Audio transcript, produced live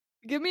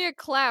Give me a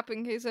clap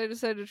in case I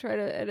decide to try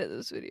to edit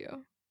this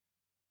video.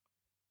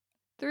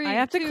 3, I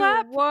have to 2,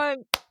 clap?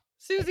 1.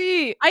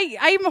 Susie!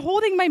 I'm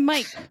holding my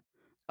mic.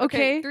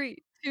 Okay? 3,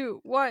 2,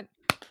 1.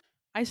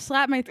 I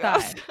slapped my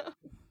thigh.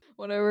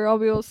 Whatever, I'll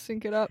be able to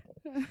sync it up.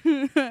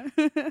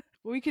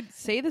 We could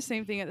say the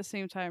same thing at the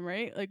same time,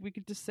 right? Like we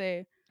could just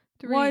say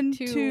 3, 1,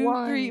 2, 2,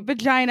 1. 3,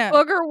 vagina.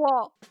 Booger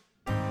wall.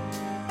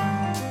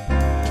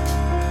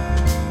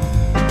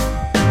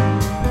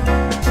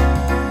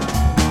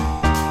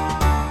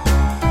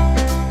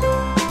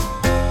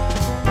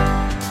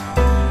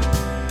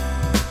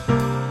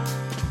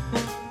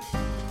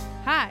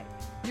 Hi,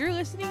 you're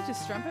listening to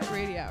Strumpet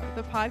Radio,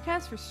 the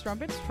podcast for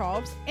strumpets,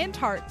 trollops, and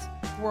tarts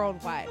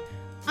worldwide.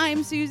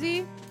 I'm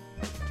Susie.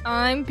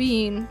 I'm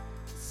Bean.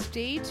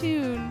 Stay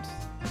tuned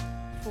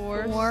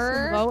for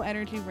some low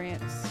energy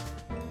rants.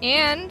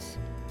 And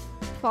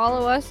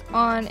follow us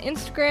on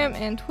Instagram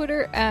and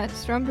Twitter at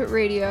Strumpet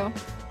Radio.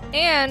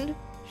 And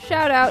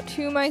shout out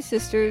to my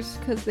sisters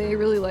because they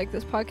really like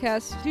this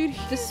podcast. Dude,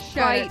 Despite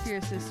shout out to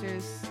your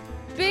sisters.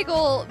 Big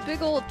ol'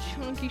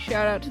 chunky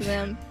shout out to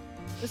them.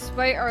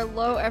 Despite our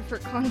low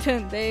effort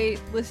content, they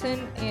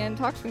listen and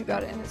talk to me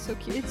about it, and it's so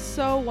cute. It's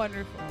so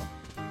wonderful.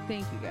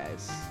 Thank you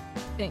guys.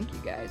 Thank you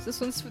guys. This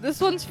one's for you.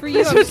 This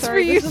I'm one's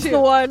sorry. for you This is too. the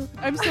one.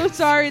 I'm so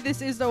sorry.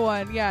 This is the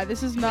one. Yeah,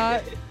 this is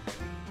not.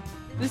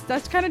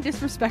 That's kind of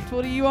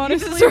disrespectful to you,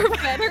 honestly. You deserve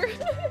better.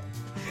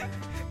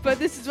 But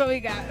this is what we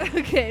got.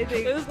 Okay,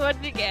 thanks. This is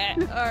what you get.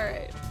 All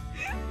right.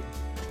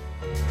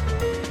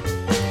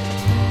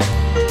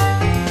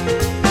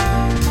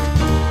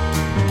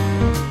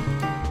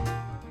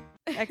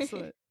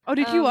 Excellent. Oh,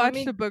 did you watch let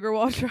me- the Booger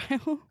Wall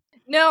trial?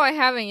 No, I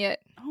haven't yet.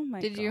 Oh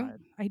my god. Did you?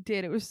 I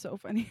did. It was so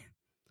funny.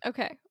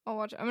 Okay, I'll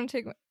watch it. I'm gonna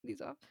take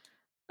these off.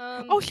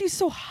 Oh, she's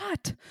so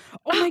hot.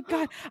 Oh my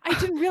god. I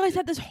didn't realize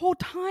that this whole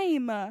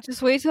time.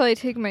 Just wait till I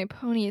take my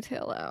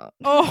ponytail out.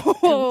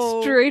 Oh.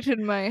 And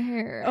straighten my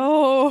hair.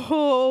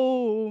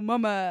 Oh,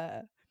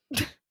 mama.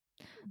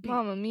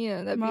 Mamma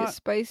mia, that'd be a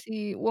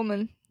spicy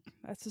woman.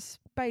 That's a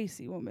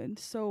spicy woman.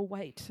 So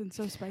white and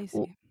so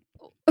spicy.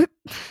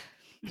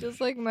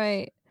 Just like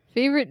my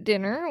favorite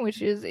dinner,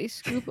 which is a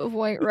scoop of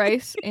white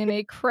rice and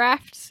a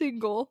Kraft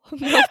single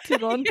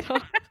melted on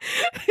top.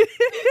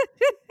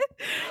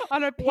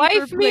 On a paper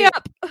Wife plate. me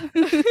up.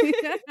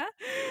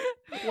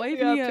 Wife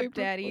Yeah, me up, paper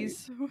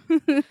daddies.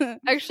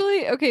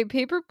 Actually, okay,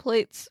 paper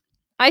plates.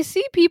 I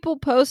see people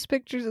post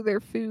pictures of their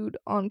food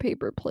on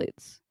paper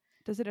plates.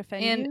 Does it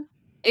offend And you?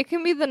 it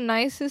can be the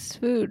nicest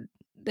food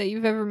that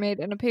you've ever made,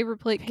 and a paper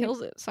plate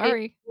kills it.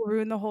 Sorry. It will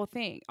ruin the whole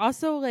thing.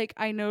 Also, like,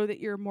 I know that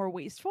you're more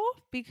wasteful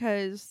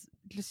because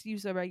just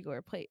use a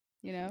regular plate,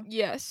 you know?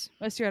 Yes.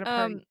 Unless you're at a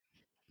party.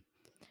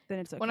 Then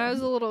it's okay. When I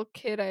was a little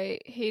kid, I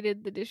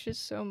hated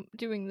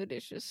doing the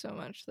dishes so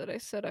much that I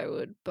said I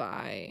would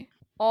buy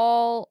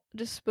all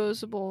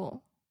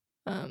disposable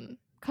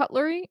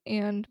cutlery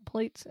and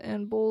plates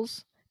and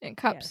bowls and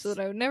cups so that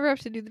I would never have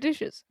to do the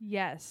dishes.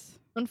 Yes.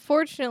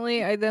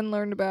 Unfortunately, I then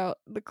learned about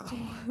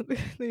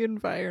the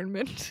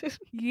environment.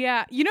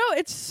 Yeah. You know,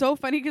 it's so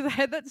funny because I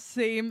had that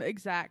same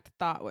exact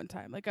thought one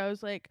time. Like, I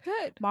was like,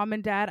 Good. Mom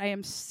and Dad, I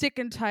am sick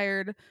and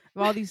tired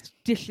of all these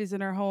dishes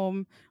in our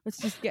home. Let's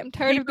just get I'm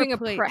tired of being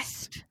plates.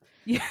 oppressed.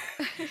 Yeah.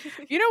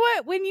 You know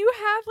what? When you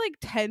have like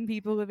 10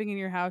 people living in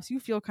your house,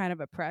 you feel kind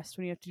of oppressed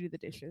when you have to do the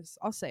dishes.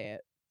 I'll say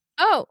it.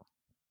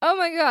 Oh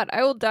my god,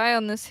 I will die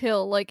on this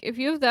hill. Like, if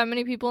you have that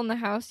many people in the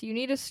house, you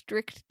need a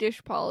strict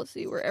dish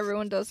policy where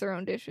everyone does their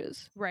own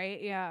dishes.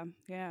 Right? Yeah.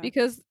 Yeah.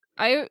 Because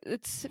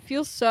it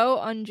feels so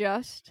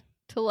unjust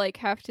to, like,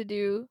 have to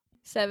do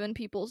 7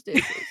 people's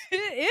dishes. It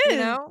is. You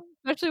know?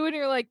 Especially when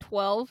you're, like,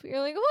 12.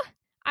 You're like, what?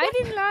 I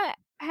did not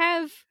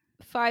have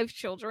 5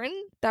 children.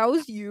 That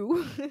was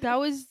you.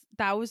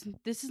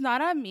 This is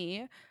not on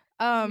me.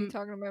 I'm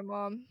talking to my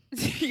mom.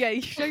 Yeah,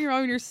 you show your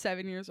mom when you're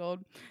 7 years old.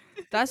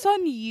 That's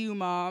on you,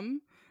 Mom.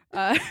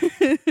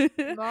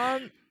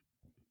 Mom,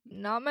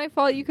 not my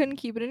fault you couldn't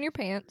keep it in your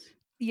pants.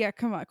 Yeah,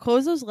 come on.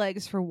 Close those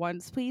legs for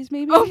once, please,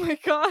 maybe. Oh my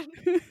god.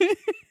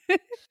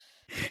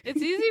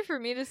 It's easy for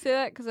me to say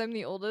that because I'm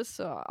the oldest,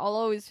 so I'll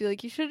always be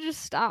like, you should have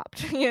just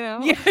stopped, you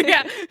know?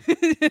 Yeah.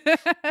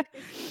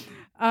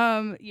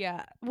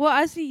 Yeah. Well,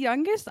 as the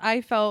youngest,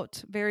 I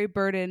felt very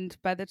burdened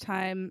by the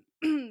time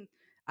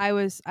I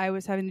was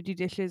having to do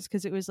dishes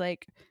because it was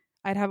like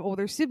I'd have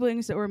older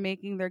siblings that were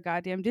making their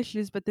goddamn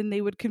dishes, but then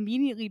they would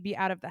conveniently be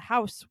out of the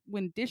house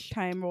when dish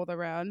time rolled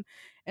around.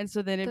 And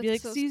so then it'd be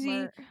like, so Susie,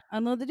 smart.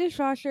 unload the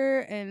dishwasher.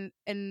 And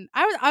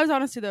I was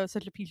honestly, though,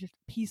 such a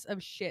piece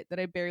of shit that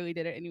I barely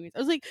did it anyways. I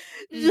was like,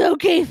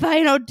 okay,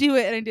 fine, I'll do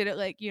it. And I did it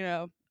like, you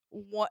know,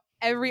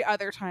 every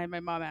other time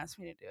my mom asked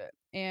me to do it.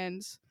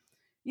 And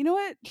you know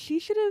what? She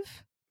should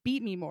have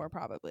beat me more,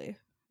 probably.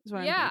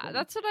 Yeah,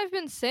 that's what I've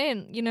been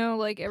saying. You know,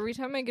 like every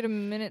time I get a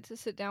minute to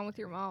sit down with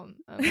your mom,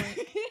 I'm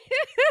like,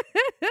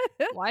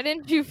 why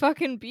didn't you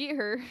fucking beat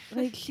her?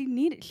 Like,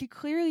 she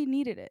clearly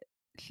needed it.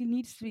 She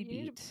needs to be beat.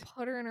 You need to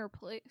put her in her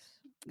place.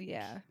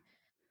 Yeah.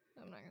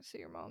 I'm not gonna say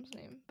your mom's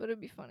name, but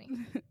it'd be funny.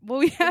 Well,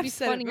 we It'd have be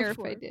said it funnier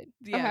before. if I did.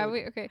 Yeah, Oh, have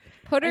we? Okay.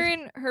 Put her I-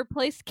 in her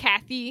place,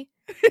 Kathy.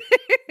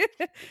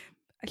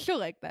 She'll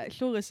like that.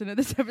 She'll listen to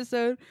this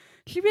episode.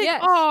 She'll be like,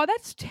 Yes. "Oh,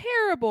 that's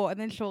terrible," and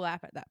then she'll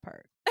laugh at that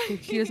part.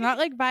 She does not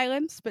like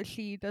violence, but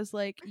she does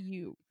like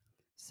you.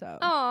 So,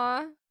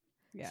 Aw.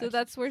 yeah. So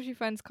that's where she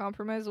finds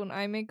compromise when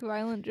I make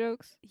violent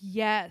jokes.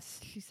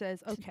 yes. She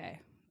says, "Okay,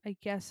 I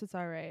guess it's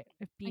all right."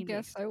 If I Bean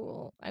guess I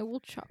will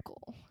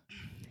chuckle.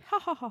 ha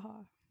ha ha ha.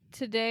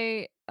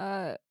 Today,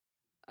 I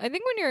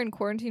think when you're in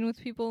quarantine with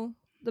people,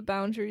 the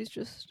boundaries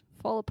just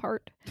fall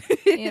apart.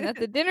 And at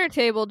the dinner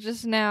table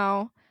just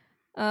now,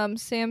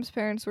 Sam's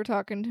parents were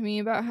talking to me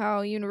about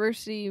how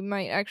university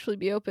might actually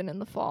be open in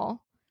the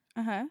fall.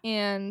 Uh-huh.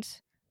 And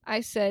I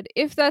said,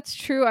 if that's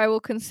true, I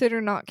will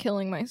consider not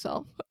killing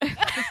myself.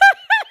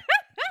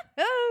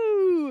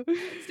 Oh.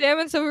 Sam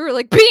and Sophie were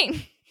like,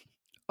 Bean!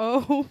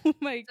 Oh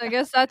my So I god.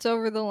 guess that's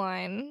over the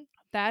line.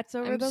 That's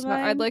over the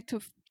line. I'd like to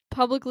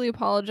publicly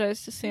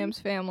apologize to Sam's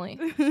family,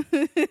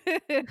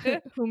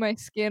 whom I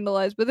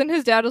scandalized. But then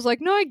his dad was like,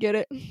 no, I get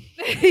it.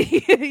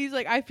 He's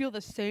like, I feel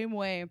the same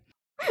way.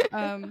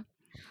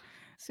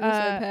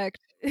 Suicide pact.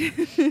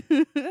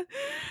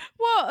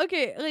 Well,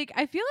 okay, like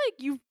I feel like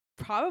you've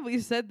probably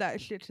said that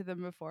shit to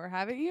them before,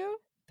 haven't you?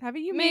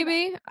 Haven't you?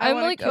 Maybe. I I'm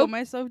want like, to kill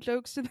myself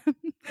jokes to them.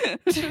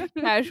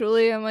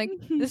 casually, I'm like,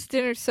 this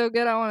dinner's so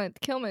good, I want to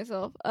kill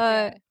myself.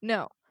 Yeah.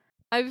 No.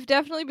 I've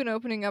definitely been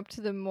opening up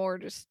to them more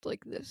just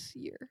like this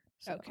year.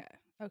 So Okay.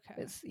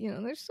 it's,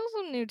 there's still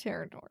some new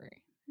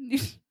territory New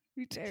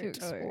to territory.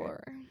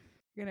 explore.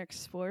 You're gonna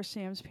explore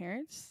Sam's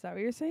parents? Is that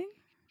what you're saying?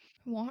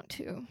 Want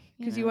to.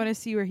 Because you want to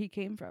see where he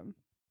came from.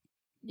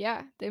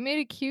 Yeah, they made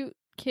a cute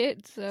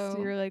kid, So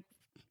so you're like,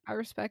 I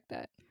respect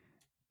that.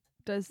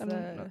 does I'm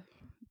the,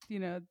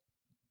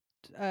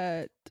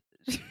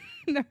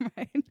 never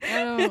mind.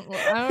 I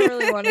don't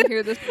really want to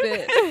hear this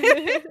bit.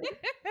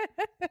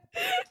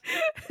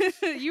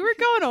 You were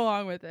going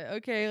along with it,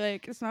 okay?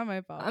 Like it's not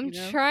my fault. I'm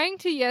trying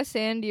to yes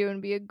and you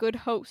and be a good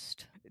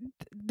host.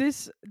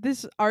 This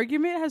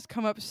argument has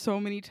come up so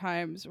many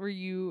times where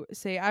you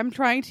say I'm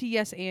trying to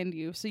yes and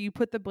you, so you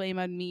put the blame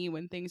on me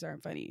when things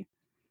aren't funny.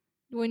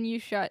 When you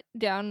shut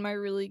down my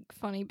really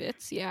funny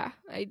bits, yeah,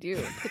 I do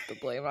put the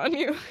blame on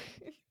you.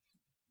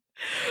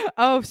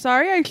 Oh,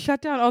 sorry, I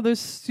shut down all those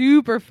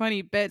super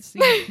funny bits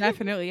you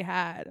definitely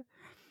had.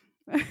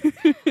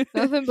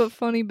 Nothing but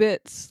funny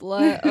bits.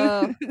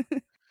 I'm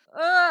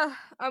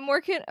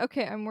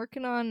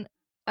working on.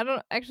 I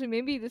don't actually.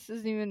 Maybe this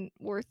isn't even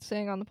worth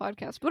saying on the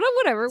podcast, but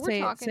whatever. We're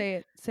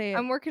talking. Say it.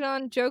 I'm working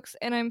on jokes,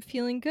 and I'm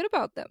feeling good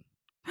about them.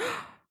 For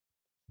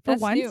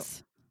That's once, new.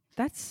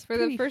 that's for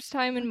the first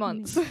time in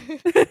months.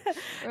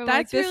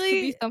 That's this really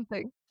could be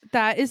something.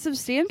 That is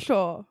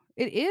substantial.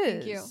 It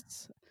is. Thank you.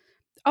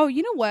 Oh,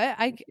 you know what?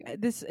 Thank you.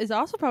 This is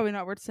also probably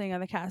not worth saying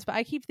on the cast, but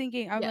I keep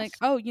thinking I'm like, Yes.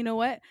 oh, you know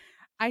what?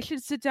 I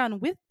should sit down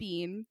with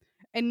Bean,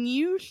 and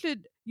you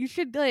should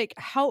like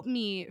help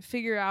me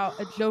figure out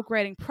a joke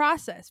writing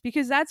process,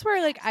 because that's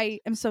where like I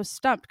am so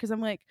stumped, because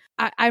I'm like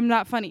I'm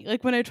not funny.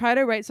 Like when I try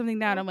to write something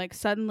down, I'm like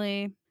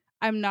suddenly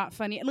I'm not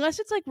funny unless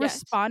it's like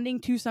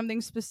responding to something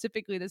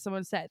specifically that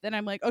someone said. Then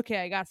I'm like, okay,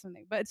 I got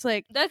something. But it's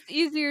like it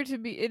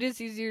is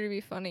easier to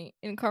be funny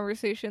in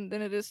conversation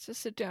than it is to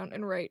sit down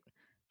and write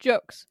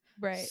jokes.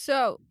 right.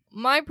 So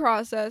my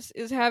process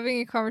is having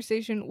a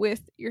conversation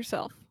with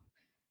yourself.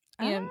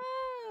 And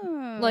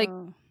like,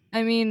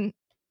 I mean,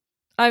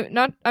 I'm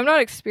not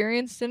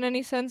experienced in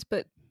any sense,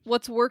 but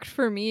what's worked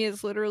for me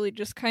is literally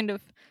just kind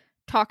of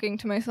talking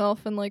to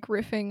myself and like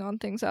riffing on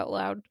things out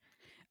loud.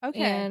 Okay.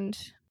 And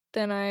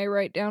then I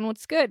write down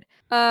what's good.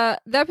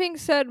 That being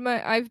said,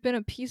 I've been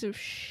a piece of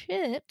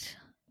shit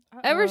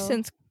ever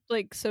since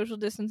like social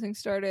distancing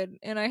started,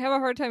 and I have a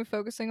hard time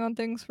focusing on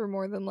things for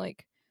more than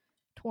like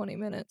 20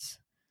 minutes.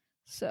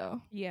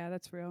 So yeah,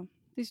 that's real.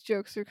 These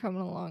jokes are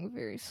coming along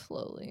very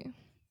slowly.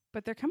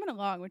 But they're coming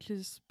along, which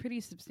is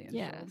pretty substantial.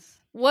 Yes.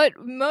 What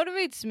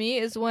motivates me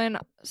is when,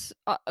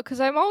 because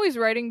I'm always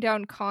writing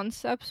down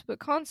concepts, but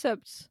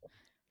concepts,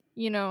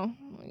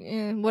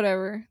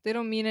 whatever. They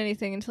don't mean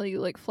anything until you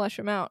like flesh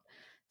them out.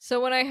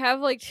 So when I have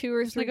like 2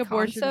 or 3 like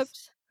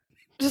concepts,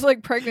 just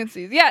like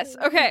pregnancies. Yes.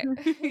 Okay.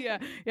 yeah.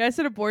 I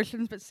said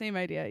abortions, but same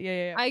idea.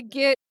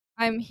 Yeah.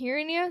 I'm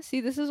hearing you. See,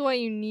 this is why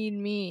you need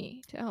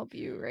me to help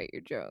you write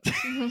your jokes.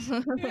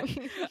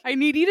 I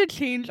need you to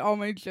change all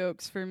my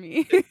jokes for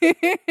me.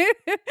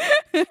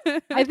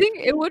 I think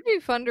it would be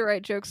fun to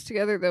write jokes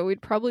together, though.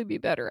 We'd probably be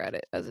better at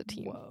it as a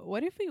team. Whoa,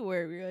 what if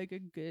we're like a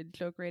good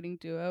joke writing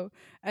duo,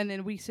 and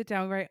then we sit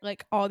down, write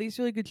like all these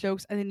really good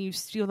jokes, and then you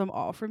steal them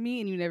all from me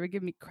and you never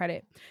give me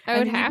credit.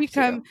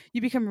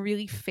 You become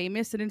really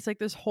famous, and it's like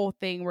this whole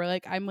thing where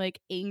like I'm like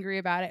angry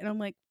about it, and I'm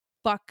like,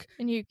 fuck.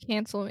 And you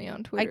cancel me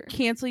on Twitter. I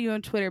cancel you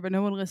on Twitter, but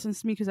no one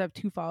listens to me because I have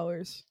 2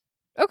 followers.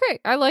 Okay,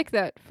 I like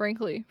that,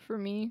 frankly. For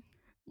me,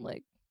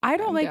 like, I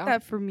don't like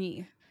that for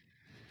me.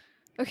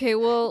 Okay,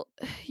 well,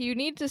 you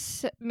need to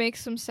make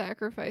some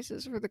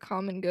sacrifices for the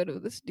common good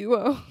of this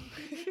duo.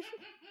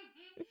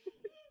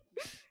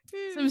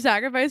 Some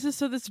sacrifices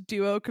so this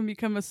duo can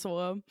become a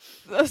solo.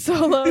 A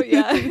solo,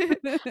 yeah.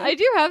 I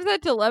do have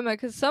that dilemma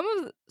because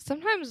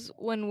sometimes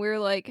when we're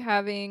like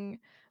having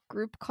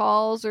group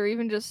calls or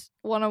even just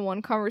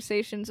one-on-one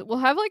conversations, we'll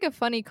have like a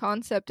funny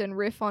concept and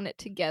riff on it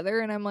together,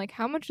 and I'm like,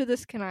 how much of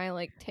this can I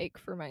like take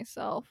for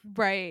myself?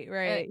 Right.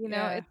 You know,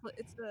 yeah.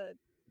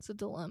 it's a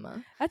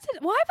dilemma. That's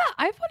it. Well,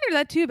 I've wondered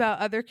that too about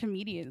other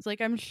comedians. Like,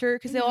 I'm sure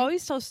because they'll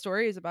always tell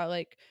stories about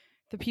like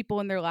the people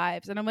in their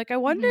lives, and I'm like, I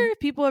wonder if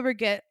people ever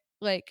get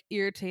like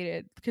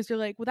irritated because they're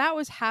like, well, that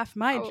was half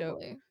my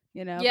joke,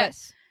 you know?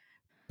 Yes.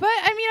 But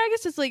I mean, I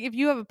guess it's like if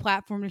you have a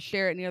platform to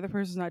share it and the other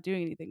person's not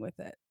doing anything with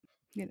it,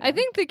 you know. I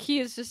think the key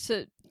is just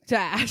to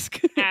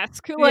ask.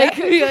 Like,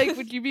 like,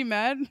 would you be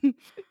mad?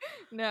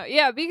 No,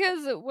 yeah,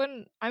 because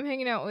when I'm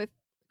hanging out with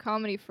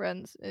comedy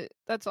friends,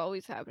 that's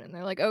always happening.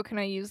 They're like, "Oh, can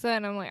I use that?"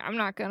 And I'm like, "I'm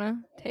not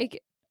gonna take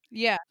it.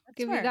 Yeah,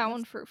 Give me that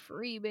one for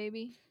free,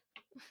 baby."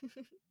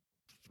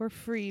 For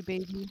free,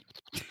 baby.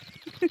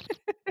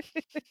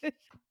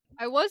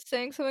 I was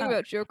saying something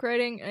about joke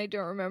writing, and I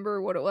don't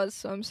remember what it was,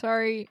 so I'm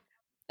sorry,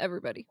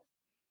 everybody.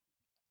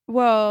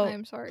 Well, I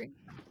am sorry.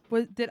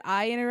 Did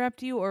I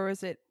interrupt you, or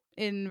was it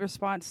in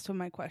response to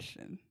my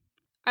question?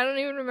 I don't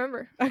even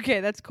remember.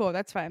 Okay, that's cool.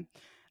 That's fine.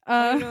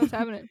 I don't know what's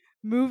happening.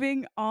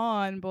 Moving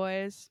on,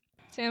 boys.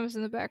 Sam's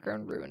in the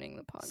background ruining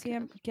the podcast.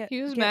 Sam,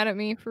 he was mad at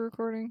me for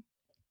recording.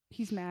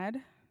 He's mad?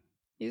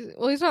 He's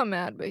not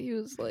mad, but he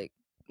was like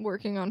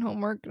working on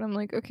homework, and I'm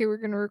like, okay, we're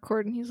gonna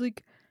record, and he's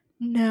like,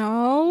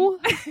 no.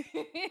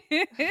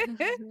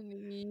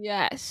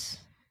 Yes.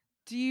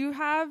 Do you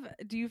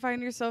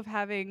find yourself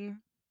having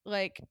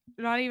like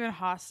not even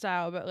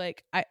hostile, but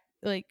like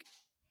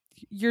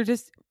you're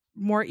just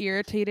more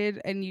irritated,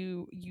 and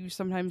you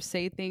sometimes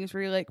say things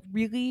where you're like,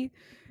 really,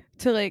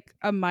 to like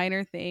a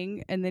minor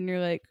thing, and then you're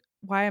like,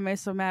 why am I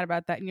so mad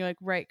about that? And you're like,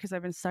 right, because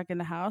I've been stuck in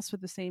the house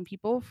with the same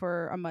people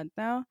for a month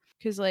now.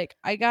 Because like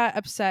I got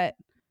upset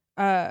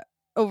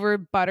over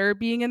butter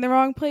being in the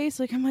wrong place.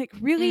 Like, I'm like,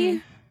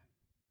 really?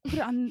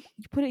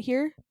 Put it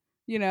here,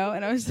 you know?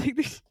 And I was like,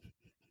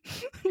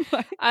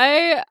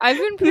 I've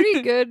been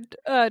pretty good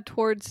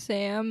towards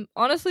Sam.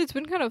 Honestly, it's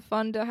been kind of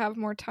fun to have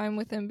more time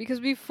with him because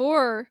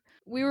before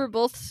we were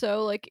both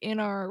so like in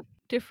our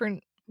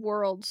different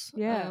worlds.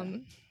 Yeah.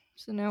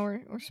 So now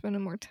we're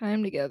spending more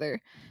time together.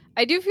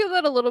 I do feel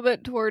that a little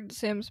bit toward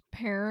Sam's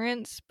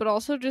parents, but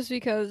also just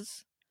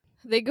because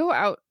they go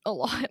out a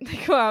lot. They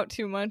go out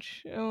too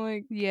much. I'm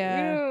like,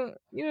 yeah,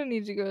 you don't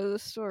need to go to the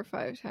store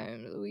 5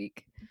 times a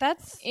week.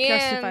 That's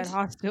justified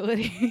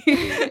hostility.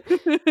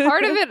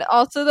 Part of it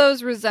also though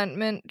is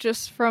resentment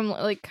just from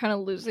like kind of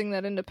losing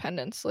that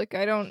independence. Like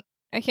I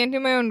can't do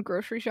my own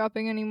grocery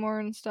shopping anymore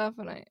and stuff,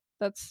 and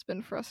that's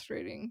been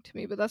frustrating to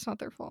me, but that's not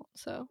their fault.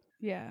 So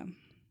yeah.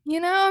 You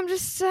know, I'm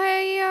just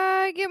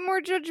I get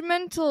more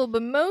judgmental,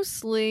 but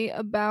mostly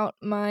about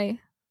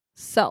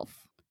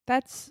myself.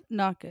 That's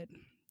not good.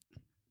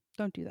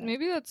 Don't do that.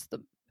 Maybe that's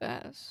the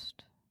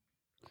best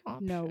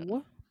option. No.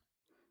 A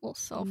little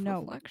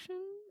self-reflection.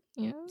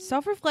 No. Yeah.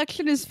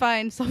 Self-reflection is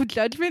fine.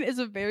 Self-judgment is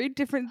a very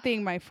different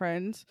thing, my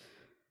friend.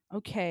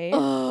 Okay.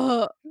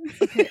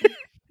 Okay.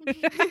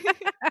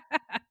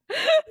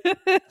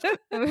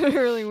 I'm in a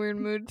really weird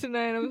mood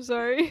tonight. I'm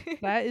sorry.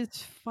 That is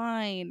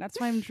fine. That's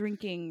why I'm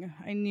drinking.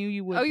 I knew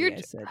you would.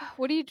 I said.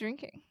 What are you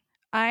drinking?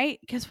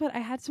 Guess what? I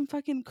had some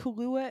fucking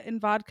Kahlua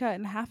and vodka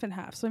and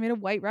half, so I made a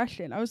White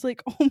Russian. I was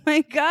like, oh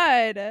my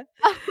god.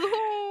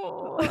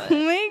 Oh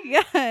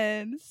my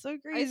god. So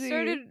crazy. I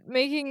started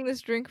making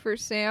this drink for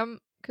Sam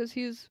because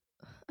he's,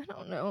 I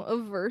don't know,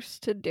 averse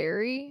to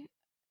dairy.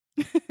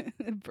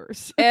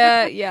 Averse.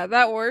 Yeah,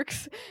 that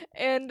works.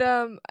 And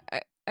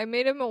I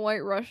made him a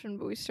White Russian,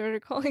 but we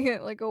started calling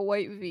it like a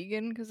white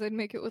vegan because I'd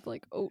make it with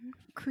like oat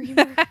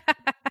creamer.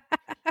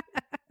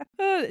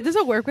 Does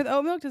it work with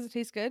oat milk? Does it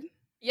taste good?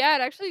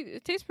 Yeah,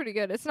 it tastes pretty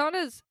good. It's not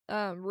as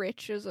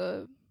rich as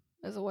a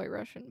White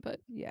Russian,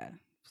 but yeah,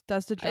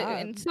 does the job.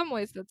 In some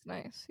ways, that's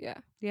nice. Yeah.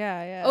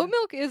 Yeah. Oat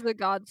milk is a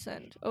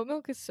godsend. Oat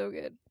milk is so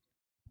good.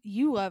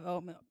 You love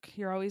oat milk.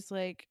 You're always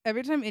like,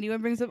 every time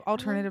anyone brings up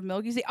alternative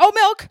milk, you say oat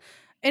milk,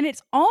 and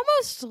it's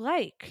almost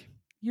like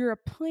you're a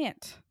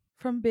plant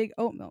from Big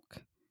Oat Milk.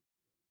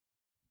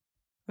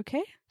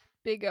 Okay?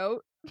 Big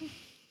Oat.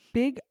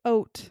 Big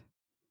Oat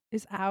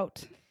is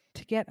out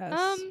to get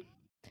us.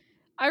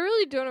 I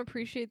really don't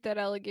appreciate that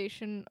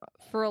allegation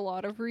for a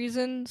lot of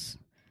reasons.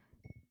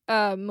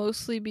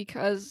 Mostly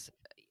because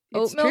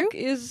oat milk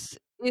is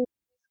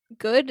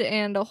good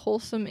and a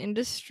wholesome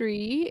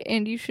industry,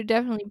 and you should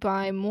definitely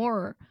buy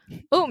more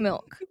oat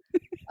milk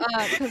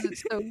because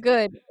it's so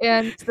good.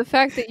 And the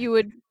fact that you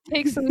would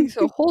take something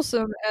so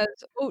wholesome as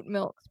oat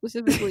milk,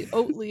 specifically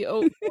Oatly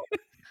oat milk,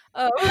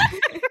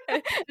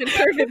 and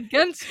turn it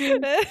against me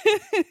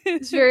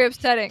is very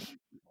upsetting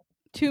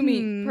to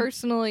me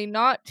personally,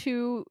 not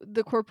to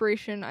the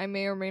corporation I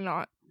may or may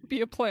not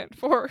be a plant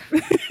for.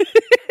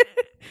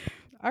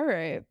 All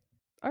right.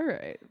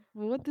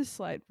 We'll let this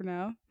slide for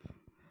now.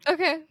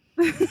 Okay.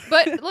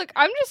 But look,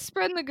 I'm just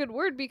spreading the good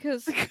word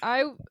because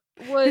I was.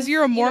 Because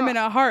you're a Mormon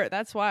at heart.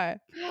 That's why.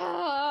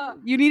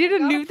 You needed a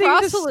gotta new thing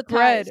to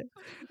proselytize.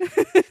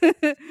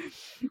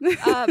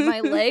 spread.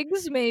 My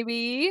legs,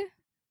 maybe.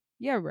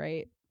 Yeah,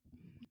 right.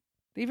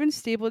 They've been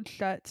stapled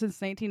shut since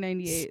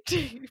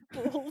 1998.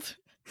 Stapled.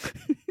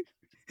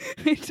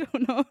 I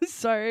don't know.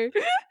 Sorry.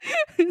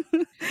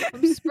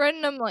 I'm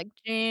spreading them like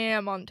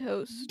jam on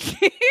toast.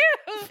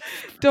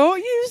 Don't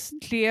use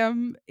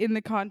jam in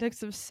the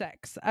context of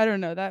sex. I don't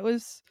know. That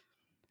was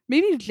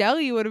maybe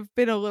jelly would have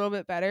been a little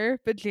bit better,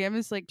 but jam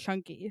is like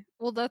chunky.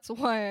 Well, that's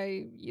why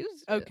I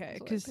used it. Okay,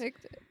 because I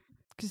picked it.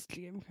 Because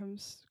jam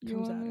comes You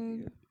out of wanna-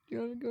 you. Do you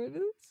want to go into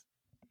this?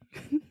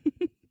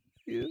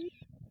 Yeah.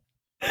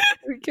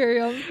 We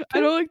carry on. I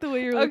don't like the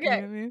way you're looking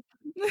Okay. at me.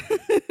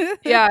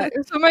 Yeah.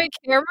 So my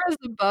camera is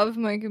above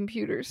my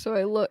computer, so I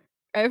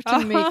have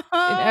to make an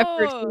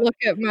effort to look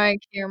at my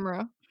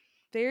camera.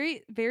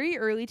 Very, very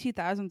early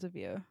 2000s of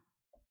you.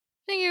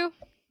 Thank you.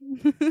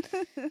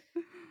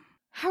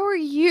 How are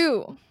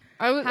you?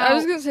 I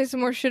was gonna say some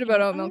more shit about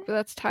oat milk, but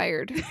that's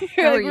tired.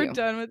 How are We're you?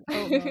 done with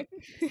oat milk.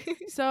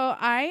 So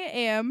I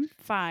am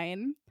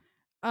fine.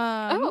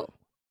 Oh,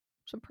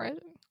 surprising.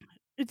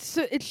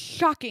 It's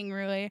shocking,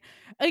 really.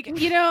 Like,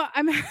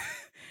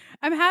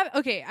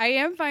 okay, I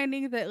am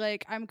finding that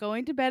like I'm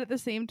going to bed at the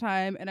same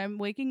time and I'm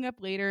waking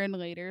up later and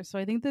later. So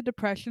I think the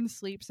depression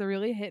sleeps are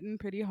really hitting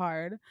pretty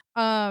hard.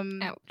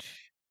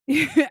 Ouch.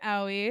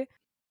 Owie.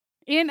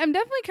 And I'm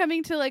definitely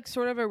coming to like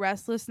sort of a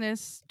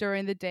restlessness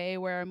during the day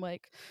where I'm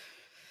like,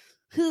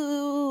 I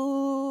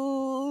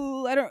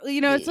don't,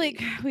 it's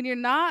like when you're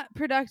not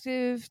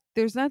productive,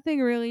 there's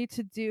nothing really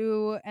to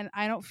do. And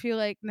I don't feel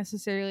like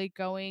necessarily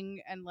going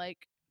and like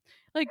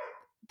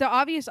the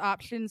obvious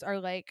options are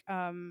like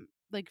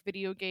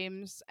video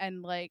games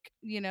and like,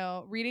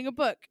 reading a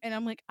book. And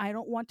I'm like, I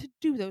don't want to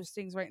do those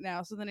things right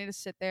now. So then I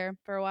just sit there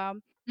for a while.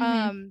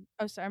 Oh,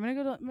 sorry. I'm gonna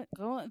go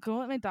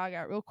let my dog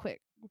out real quick.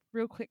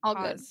 All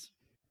Pause.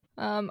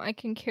 good. I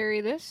can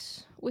carry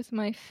this with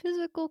my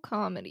physical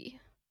comedy.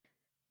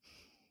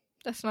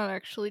 That's not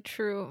actually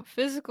true.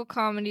 Physical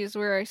comedy is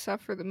where I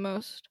suffer the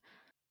most.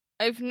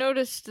 I've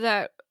noticed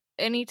that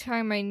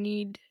anytime I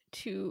need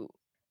to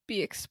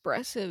be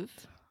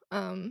expressive,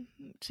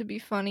 to be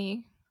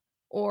funny,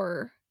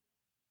 or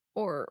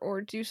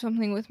do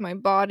something with my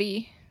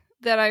body,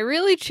 that I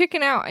really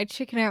chicken out. I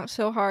chicken out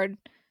so hard.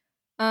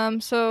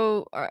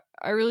 So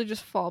I really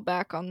just fall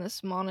back on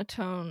this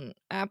monotone,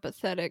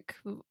 apathetic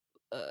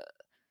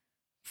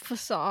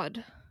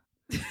facade.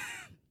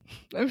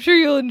 I'm sure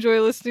you'll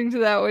enjoy listening to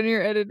that when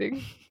you're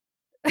editing.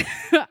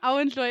 I'll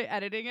enjoy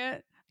editing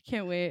it.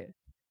 Can't wait.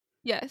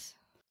 Yes.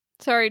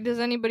 Sorry, does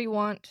anybody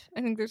want?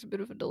 I think there's a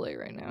bit of a delay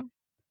right now.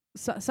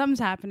 Something's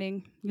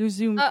happening. Your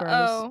Zoom froze.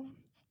 Uh-oh.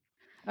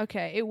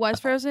 Okay, it was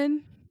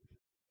frozen.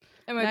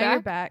 Am I now back?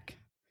 You're back.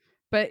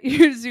 But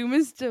your Zoom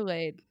is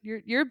delayed.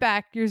 You're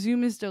back. Your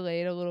Zoom is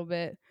delayed a little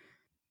bit.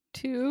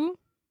 2,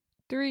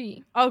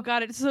 3. Oh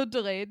god, it's so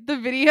delayed. The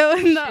video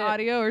and the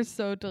audio are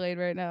so delayed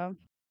right now.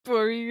 What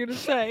were you gonna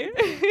say?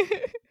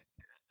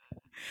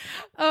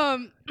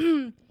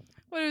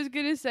 What I was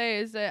gonna say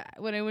is that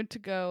when I went to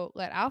go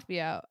let Alfie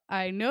out,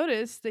 I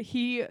noticed that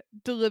he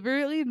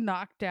deliberately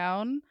knocked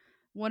down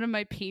one of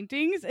my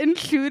paintings and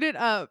chewed it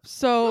up.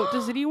 So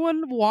does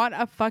anyone want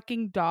a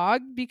fucking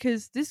dog?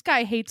 Because this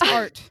guy hates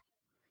art.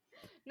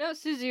 No,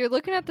 Susie, you're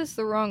looking at this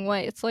the wrong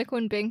way. It's like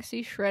when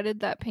Banksy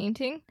shredded that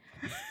painting.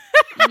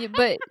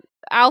 But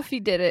Alfie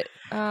did it.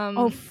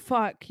 Oh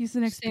fuck, he's the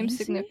next same Banksy?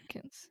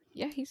 Significance.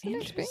 Yeah, he's the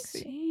next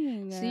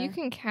Banksy. So you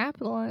can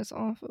capitalize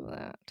off of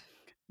that.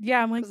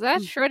 Yeah, I'm like,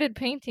 that shredded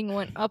painting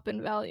went up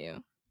in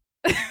value.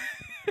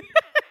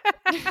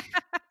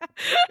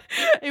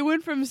 It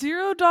went from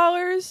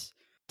 $0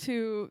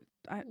 to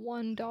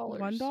 $1.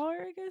 $1,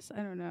 I guess.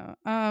 I don't know.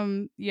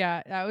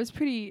 Yeah, that was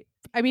pretty.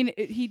 I mean,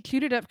 he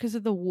chewed it up because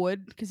of the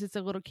wood, because it's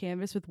a little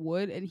canvas with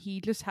wood, and he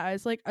just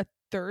has like a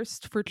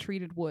thirst for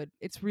treated wood.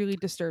 It's really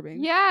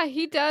disturbing. Yeah,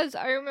 he does.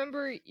 I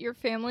remember your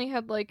family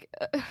had like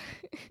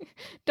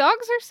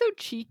dogs are so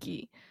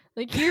cheeky.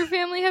 Like your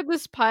family had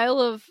this pile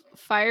of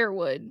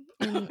firewood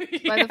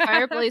by the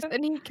fireplace,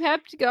 and he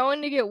kept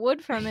going to get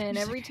wood from it. And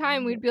every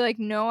time we'd be like,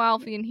 "No,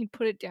 Alfie," and he'd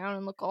put it down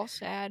and look all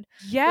sad.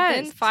 Yes. But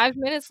then 5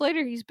 minutes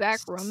later, he's back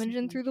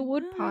rummaging through the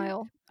wood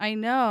pile. I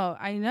know.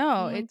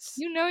 It's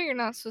you're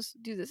not supposed to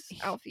do this,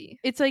 Alfie.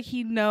 It's like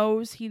he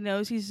knows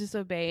he's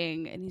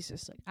disobeying, and he's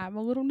just like, I'm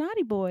a little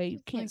naughty boy.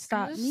 You can't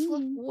stop me.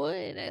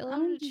 Wood. I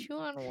love to chew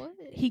on wood.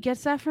 He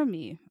gets that from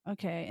me.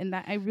 Okay, and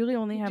that I really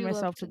only have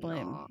myself to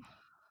blame. Gnaw.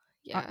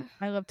 Yeah,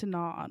 I love to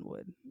gnaw on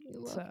wood.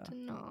 You love to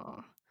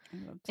gnaw.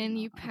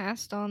 And you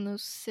passed on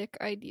those sick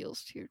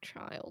ideals to your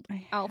child,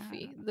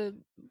 Alfie, the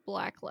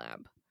black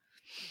lab.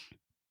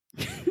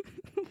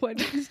 What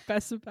did you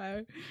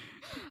specify?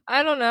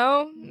 I don't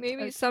know.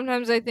 Maybe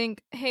sometimes I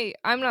think, hey,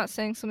 I'm not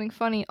saying something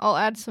funny. I'll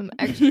add some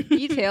extra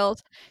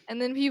details,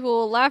 and then people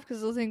will laugh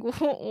because they'll think,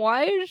 well,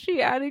 why is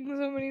she adding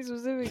so many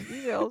specific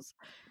details?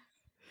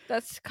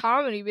 That's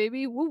comedy,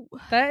 baby. Woo.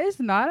 That is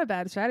not a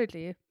bad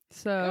strategy.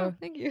 So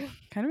thank you.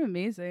 kind of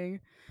amazing.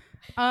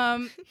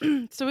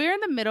 So we are in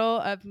the middle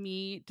of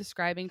me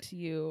describing to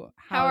you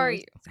How are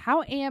you?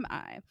 How am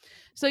I?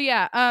 So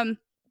yeah,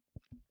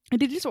 I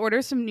did just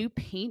order some new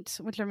paint,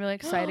 which I'm really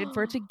excited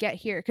for it to get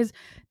here, because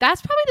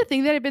that's probably the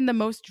thing that I've been the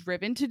most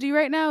driven to do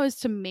right now, is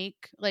to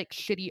make like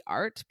shitty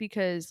art,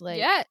 because like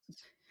Yes.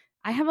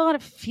 I have a lot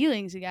of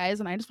feelings, you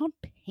guys, and I just want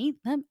to paint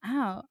them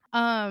out.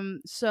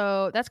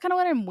 So that's kind of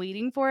what I'm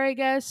waiting for, I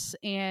guess.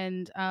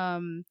 And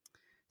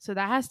so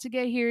that has to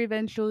get here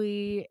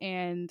eventually.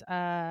 And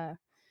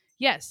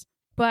yes,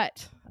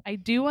 but I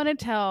do want to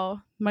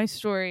tell my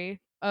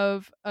story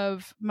of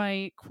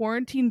my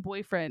quarantine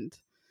boyfriend.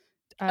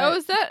 Oh,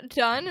 is that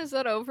done? Is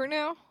that over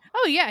now?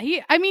 Oh yeah,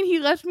 he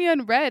left me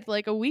unread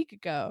like a week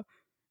ago.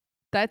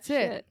 That's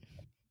it. Shit.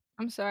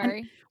 I'm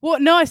sorry.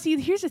 Well, no, I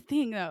see. Here's the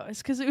thing, though, is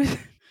because it was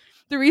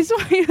the reason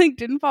why I like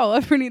didn't follow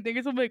up or anything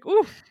is I'm like,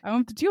 ooh, I don't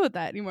have to deal with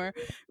that anymore,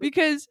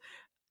 because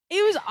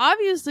it was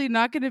obviously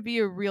not going to be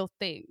a real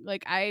thing.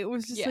 Like I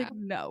was just like,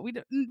 no,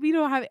 we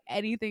don't have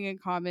anything in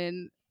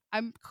common.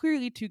 I'm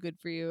clearly too good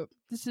for you.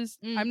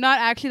 I'm not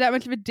actually that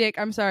much of a dick.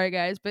 I'm sorry,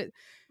 guys, but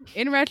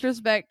in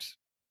retrospect,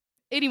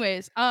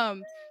 anyways,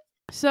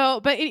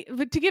 So, but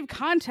to give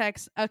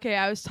context, okay,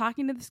 I was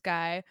talking to this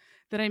guy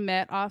that I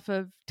met off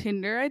of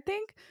Tinder, I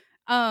think.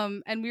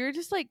 And we were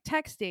just like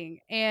texting,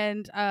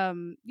 and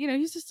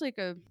he's just like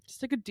a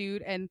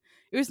dude, and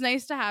it was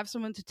nice to have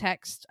someone to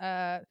text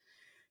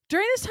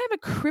during this time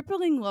of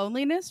crippling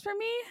loneliness for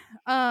me.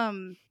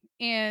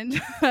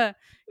 And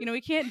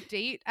we can't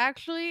date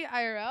actually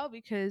IRL,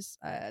 because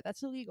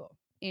that's illegal,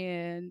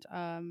 and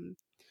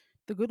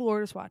the good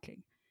Lord is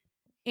watching.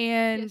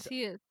 And yes,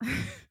 he is.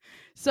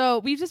 so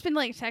we've just been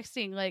like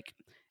texting like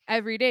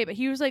every day, but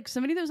he was like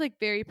somebody that was like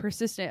very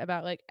persistent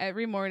about like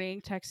every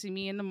morning texting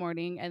me in the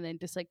morning, and then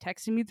just like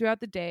texting me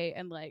throughout the day,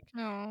 and like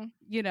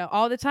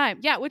all the time.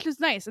 Yeah, which was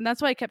nice, and that's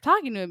why I kept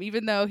talking to him,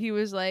 even though he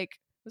was like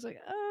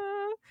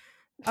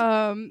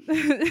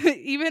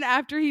even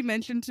after he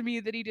mentioned to me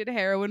that he did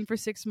heroin for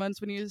 6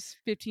 months when he was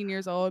 15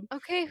 years old.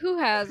 Okay, who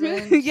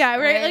hasn't? Yeah,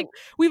 right. Like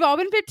we've all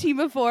been 15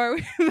 before.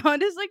 We've all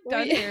just like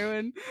done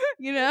heroin,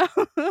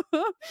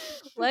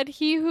 Let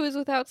he who is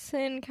without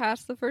sin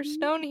cast the first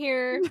stone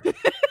here.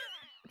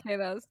 Okay,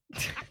 that was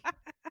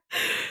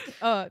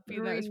be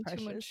that was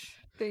precious.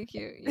 Thank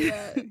you.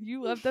 Yeah.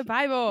 You love the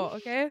Bible,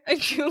 okay? I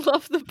do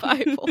love the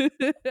Bible.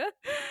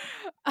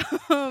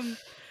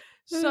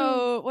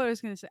 So what I was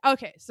gonna say?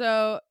 Okay,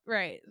 so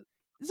right.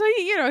 So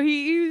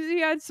he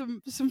had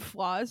some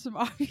flaws, some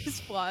obvious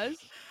flaws.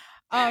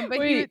 But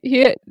wait,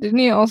 didn't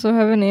he also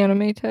have an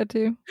anime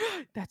tattoo?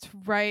 That's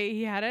right.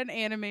 He had an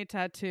anime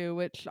tattoo,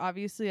 which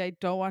obviously I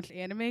don't watch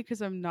anime because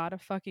I'm not a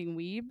fucking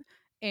weeb.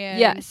 And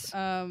yes.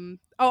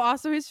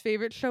 Also his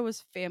favorite show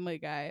was Family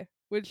Guy,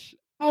 which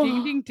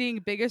ding ding ding,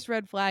 biggest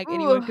red flag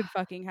anyone could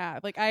fucking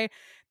have. Like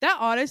that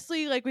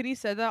honestly, like when he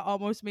said that,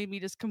 almost made me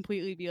just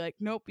completely be like,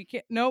 nope, we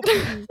can't, nope.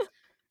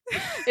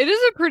 It is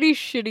a pretty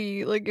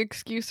shitty like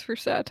excuse for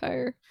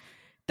satire.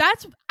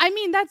 That's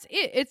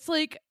it. It's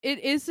like it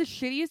is the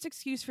shittiest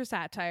excuse for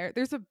satire.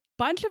 There's a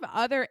bunch of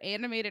other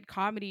animated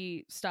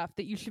comedy stuff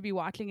that you should be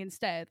watching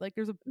instead. Like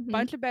there's a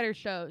bunch of better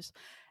shows.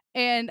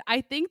 And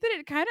I think that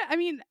it kind of,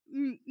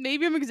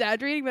 maybe I'm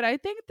exaggerating, but I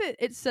think that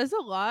it says a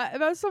lot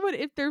about someone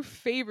if their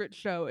favorite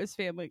show is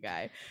Family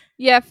Guy.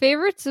 Yeah,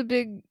 favorite's a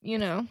big,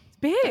 it's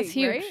big, that's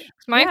huge. Right?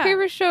 My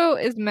favorite show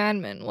is Mad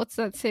Men. What's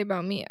that say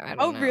about me? I don't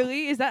know. Oh,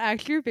 really? Is that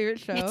actually your favorite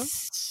show?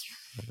 It's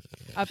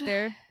up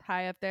there,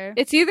 high up there.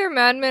 It's either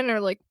Mad Men or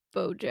like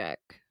BoJack.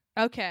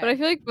 Okay. But I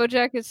feel like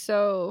BoJack is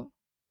so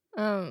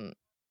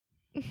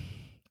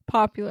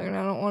popular, and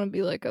I don't want to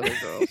be like other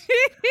girls.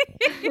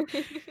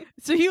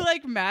 So you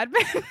like Mad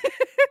Men?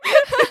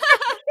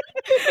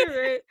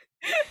 Right.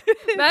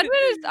 Mad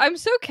Men is. I'm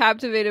so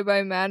captivated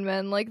by Mad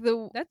Men. Like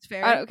That's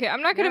fair. Okay,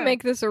 I'm not gonna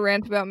make this a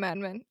rant about Mad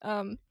Men.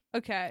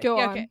 Okay. Go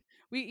on. Okay.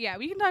 We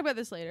can talk about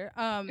this later.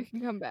 We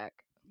can come back.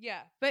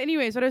 Yeah. But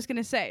anyways, what I was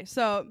gonna say.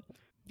 So,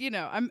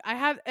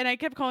 I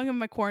kept calling him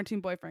my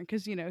quarantine boyfriend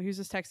because he was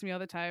just texting me all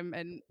the time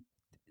and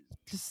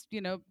just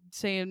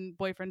saying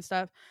boyfriend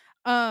stuff.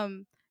 But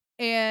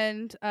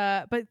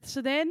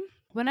so then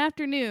one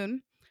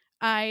afternoon,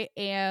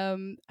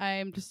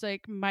 I'm just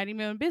like minding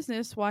my own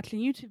business, watching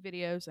YouTube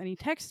videos, and he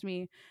texts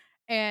me,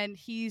 and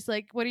he's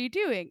like, "What are you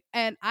doing?"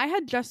 And I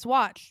had just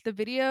watched the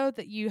video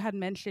that you had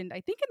mentioned, I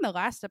think in the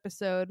last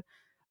episode,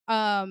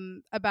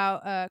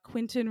 about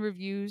Quentin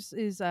reviews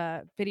his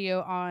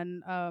video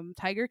on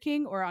Tiger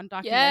King, or on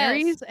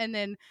documentaries. Yes. And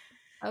then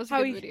that was a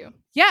good video.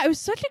 Yeah, it was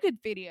such a good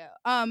video.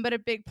 But a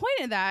big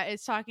point of that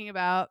is talking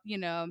about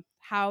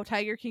how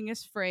Tiger King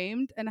is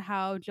framed, and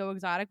how Joe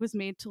Exotic was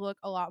made to look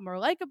a lot more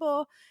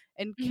likable,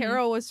 and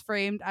Carol was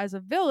framed as a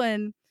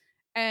villain,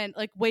 and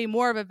like way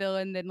more of a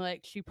villain than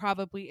like she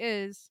probably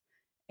is.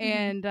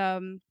 And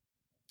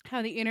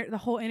how the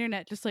whole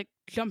internet just like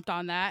jumped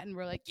on that, and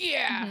we're like,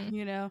 yeah,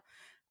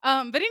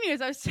 but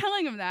anyways, I was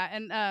telling him that,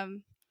 and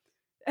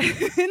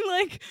and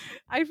like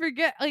I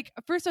forget, like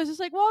first I was just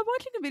like, well, I'm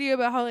watching a video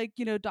about how like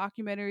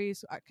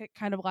documentaries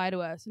kind of lie to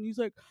us, and he's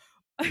like,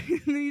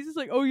 And he's just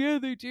like, oh yeah,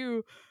 they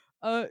do.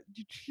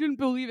 You shouldn't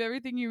believe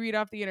everything you read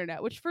off the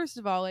internet. Which, first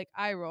of all, like,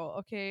 eye roll,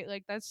 okay?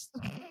 Like, that's,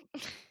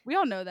 we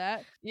all know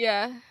that.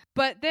 Yeah.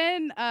 But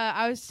then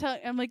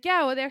I'm like,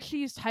 yeah, well, they actually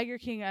use Tiger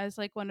King as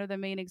like one of the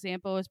main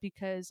examples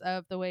because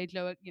of the way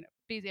Joe,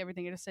 basically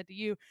everything I just said to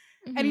you.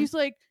 And Mhm. he's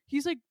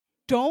like,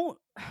 don't,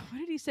 what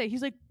did he say?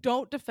 He's like,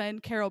 don't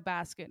defend Carol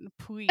Baskin,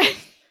 please.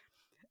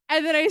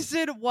 And then I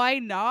said, why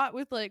not?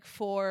 With like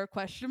 4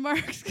 question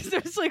marks. Because I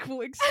was like, well,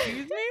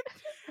 excuse me.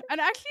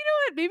 And actually, you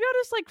know what? Maybe I'll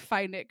just like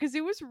find it because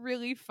it was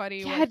really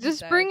funny. Yeah, What he just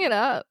said. bring it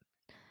up.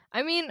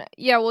 I mean,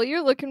 yeah, while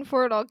you're looking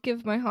for it, I'll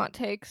give my hot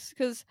takes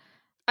because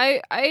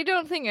I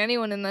don't think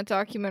anyone in that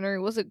documentary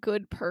was a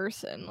good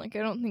person. Like, I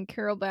don't think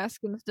Carol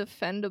Baskin's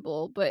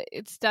defendable, but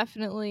it's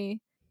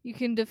definitely, you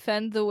can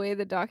defend the way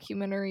the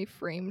documentary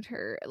framed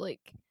her.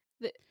 Like,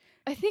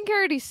 I think I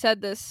already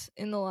said this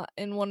in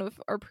in one of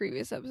our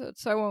previous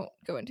episodes, so I won't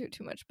go into it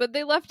too much. But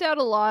they left out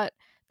a lot.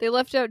 They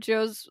left out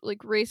Joe's like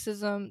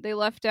racism. They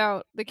left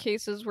out the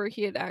cases where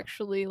he had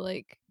actually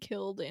like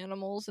killed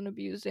animals and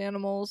abused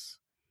animals.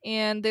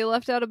 And they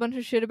left out a bunch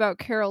of shit about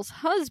Carol's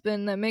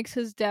husband that makes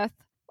his death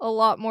a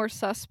lot more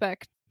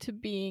suspect to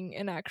being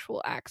an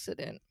actual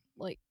accident.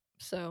 Like,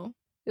 so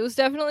it was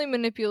definitely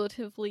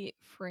manipulatively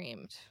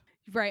framed.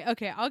 Right.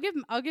 Okay. I'll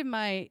give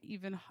my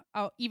even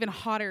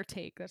hotter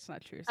take. That's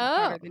not true. It's not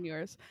Oh, hotter than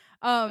yours.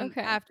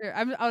 okay. After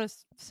I'll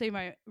just say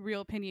my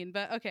real opinion.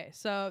 But okay.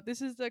 So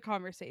this is the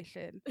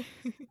conversation.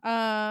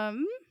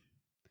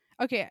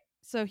 Okay.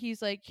 So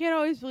he's like, can't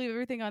always believe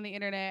everything on the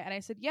internet. And I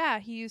said, yeah,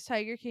 he used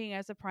Tiger King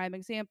as a prime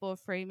example of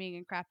framing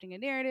and crafting a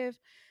narrative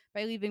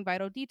by leaving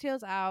vital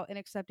details out and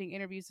accepting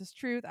interviews as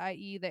truth,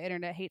 i.e., the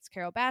internet hates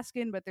Carol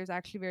Baskin, but there's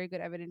actually very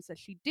good evidence that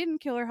she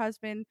didn't kill her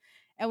husband.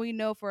 And we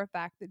know for a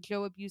fact that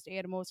Joe abused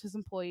animals, his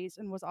employees,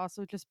 and was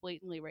also just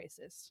blatantly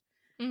racist.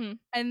 Mm-hmm.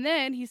 And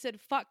then he said,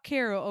 fuck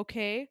Carol,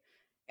 okay?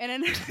 And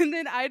then, and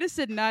then I just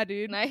said, nah,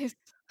 dude. Nice.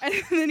 And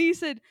then he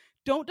said,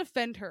 don't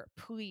defend her,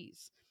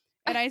 please.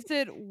 And I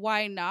said,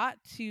 why not?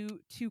 Two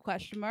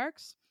question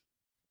marks.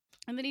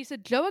 And then he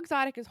said, Joe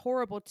Exotic is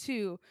horrible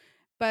too,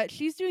 but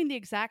she's doing the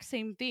exact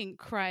same thing,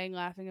 crying,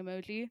 laughing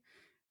emoji.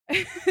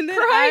 And then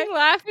Crying,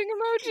 laughing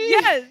emoji.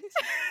 yes.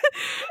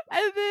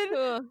 And then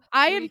Ugh,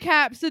 I in weak.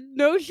 caps said,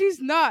 no, she's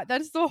not.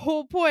 That's the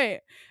whole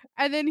point.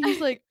 And then he's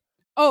like,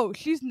 oh,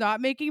 she's not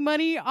making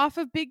money off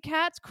of big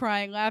cats,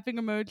 crying, laughing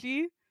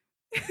emoji.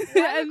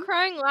 Why are And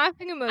crying,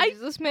 laughing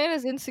emojis? This man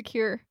is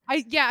insecure.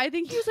 I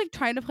think he was like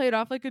trying to play it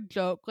off like a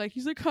joke. Like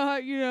he's like,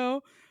 you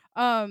know.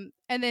 And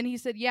then he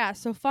said, yeah,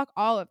 so fuck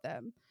all of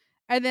them.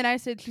 And then I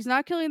said, she's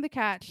not killing the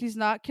cat. She's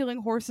not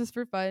killing horses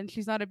for fun.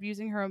 She's not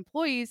abusing her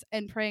employees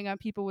and preying on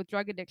people with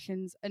drug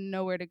addictions and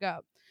nowhere to go.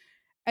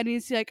 And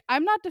he's like,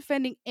 I'm not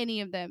defending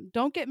any of them.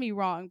 Don't get me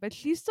wrong, but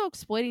she's still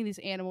exploiting these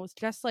animals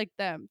just like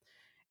them.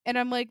 And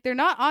I'm like, they're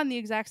not on the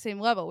exact same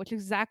level, which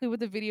is exactly what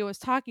the video was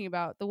talking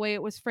about. The way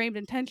it was framed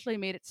intentionally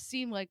made it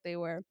seem like they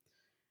were.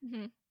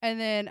 Mm-hmm. And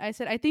then I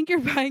said, I think you're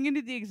buying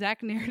into the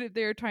exact narrative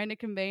they were trying to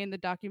convey in the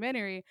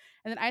documentary.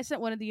 And then I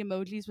sent one of the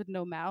emojis with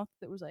no mouth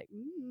that was like,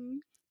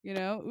 you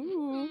know,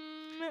 ooh.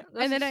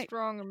 That's And then a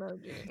strong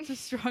emoji. It's a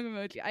strong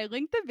emoji. I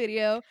linked the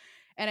video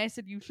and I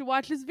said, you should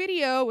watch this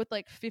video with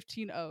like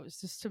 15 O's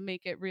just to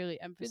make it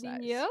really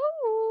emphasized. Video.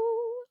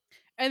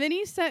 And then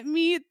he sent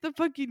me the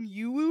fucking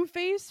Yuwu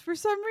face for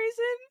some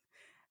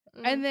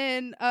reason. And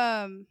then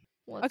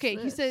okay,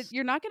 What's he said this?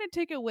 you're not going to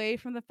take away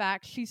from the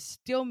fact she's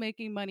still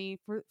making money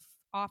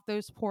off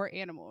those poor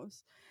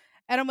animals.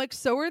 And I'm like,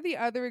 so are the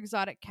other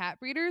exotic cat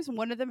breeders.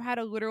 One of them had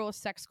a literal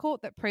sex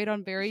cult that preyed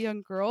on very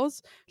young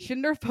girls.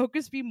 Shouldn't our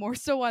focus be more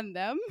so on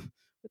them?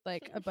 With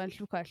like a bunch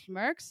of question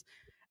marks.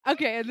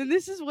 Okay, and then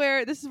this is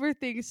where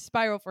things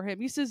spiral for him.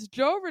 He says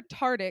Joe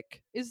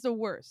Retardic is the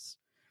worst.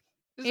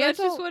 Is that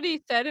just what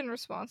he said in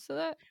response to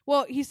that?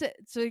 Well, he said,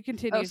 so he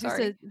continues.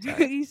 Sorry.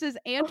 He says,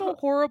 Antle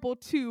horrible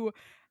too.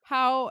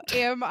 How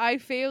am I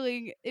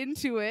failing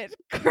into it?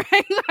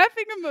 Crying,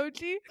 laughing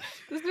emoji.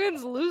 This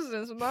man's losing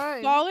his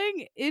mind.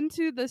 Falling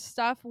into the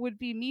stuff would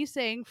be me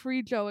saying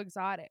free Joe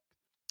Exotic.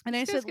 And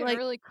This I guy's said, getting like,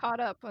 really caught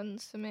up on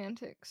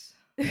semantics.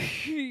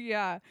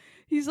 yeah.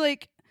 He's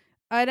like,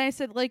 and I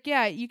said, like,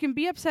 yeah, you can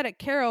be upset at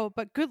Carol,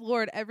 but good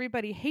Lord,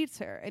 everybody hates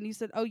her. And he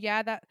said, oh,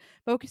 yeah, that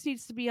focus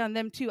needs to be on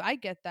them too. I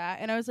get that.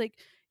 And I was like,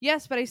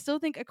 yes, but I still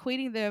think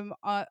equating them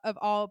of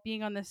all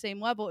being on the same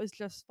level is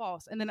just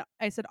false. And then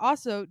I said,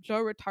 also,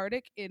 Joe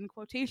Retardic in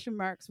quotation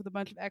marks with a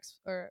bunch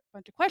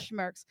of question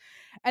marks.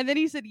 And then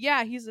he said,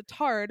 yeah, he's a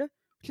tard,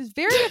 which is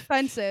very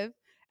offensive.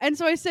 And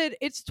so I said,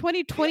 it's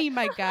 2020,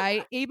 my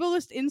guy.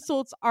 Ableist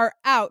insults are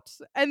out.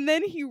 And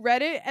then he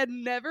read it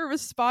and never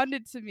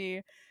responded to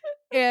me.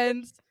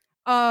 And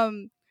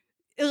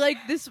like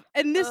this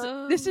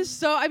is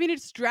so, I mean,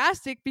 it's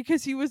drastic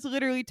because he was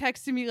literally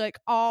texting me like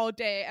all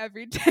day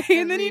every day.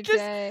 And then he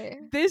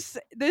just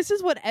this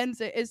is what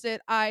ends it, is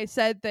that I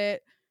said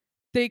that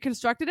they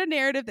constructed a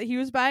narrative that he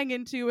was buying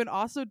into, and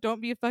also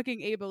don't be a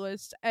fucking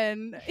ableist.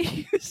 And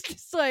he was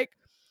just like,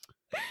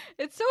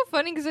 It's so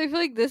funny because I feel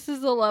like this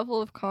is the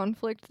level of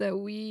conflict that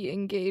we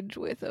engage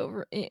with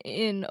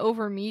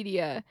over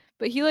media,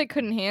 but he like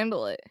couldn't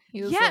handle it.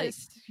 He was like,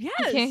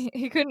 yes.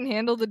 he couldn't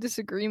handle the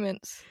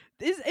disagreements.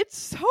 It's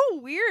so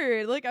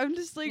weird. Like, I'm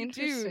just like, dude,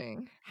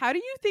 Interesting. how do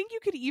you think you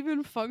could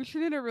even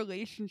function in a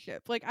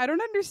relationship? Like, I don't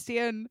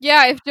understand.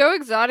 Yeah, if Joe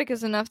Exotic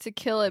is enough to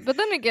kill it, but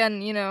then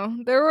again, you know,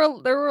 there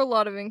were a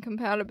lot of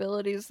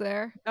incompatibilities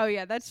there. Oh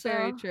yeah, that's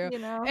very So, true. you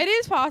know, It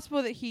is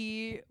possible that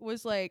he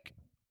was like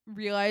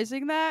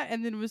realizing that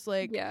and then was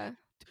like, yeah.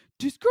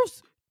 this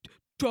girl's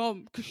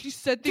dumb because she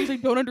said things I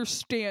don't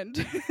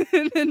understand,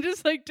 and then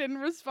just like didn't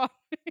respond.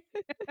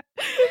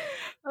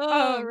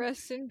 Oh,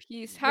 rest in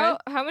peace. How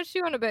rest- how much do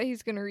you want to bet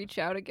he's gonna reach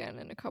out again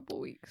in a couple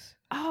weeks?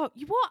 Oh,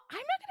 well, I'm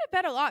not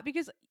gonna bet a lot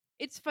because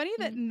it's funny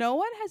that Mm. no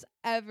one has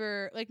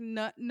ever, like,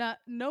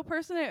 no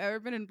person I've ever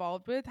been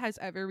involved with has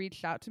ever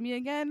reached out to me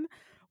again.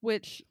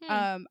 Which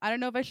I don't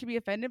know if I should be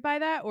offended by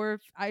that or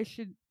if I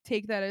should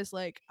take that as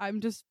like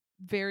I'm just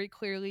very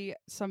clearly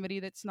somebody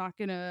that's not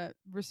gonna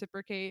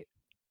reciprocate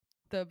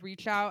the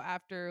reach out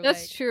after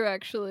That's like true,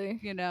 actually.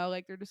 you know,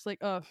 like they're just like,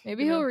 oh,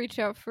 Maybe you know, he'll reach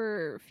out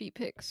for feet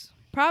pics.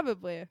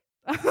 probably.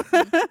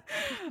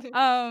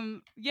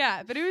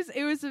 Yeah, but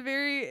it was a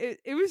very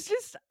it was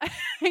just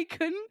I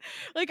couldn't,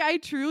 like, I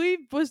truly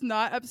was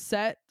not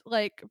upset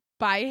like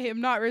by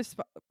him not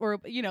or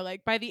you know,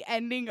 like by the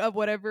ending of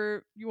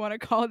whatever you want to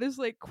call this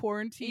like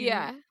quarantine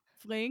Yeah,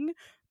 fling,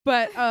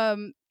 but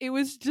it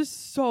was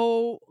just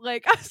so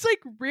like I was like,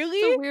 really?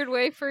 it's a weird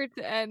way for it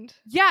to end.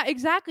 Yeah,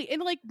 exactly.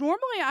 And like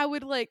normally I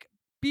would like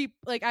be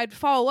like I'd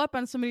follow up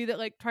on somebody that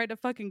like tried to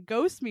fucking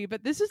ghost me,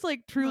 but this is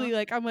like truly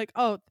like I'm like,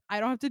 oh, I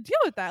don't have to deal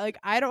with that. Like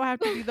I don't have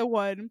to be the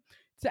one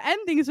to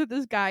end things with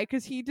this guy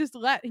because he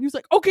was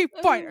like, okay,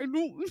 fine. I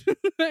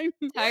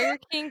don't. Tiger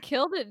King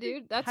killed it,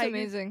 dude. That's Tiger-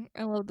 amazing.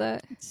 I love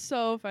that. It's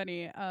so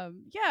funny.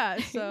 Yeah,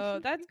 so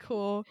that's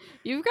cool.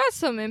 You've got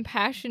some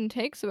impassioned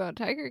takes about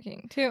Tiger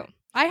King too.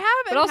 I have,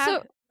 But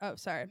also, oh,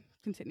 sorry.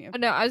 Continue.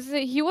 no, I was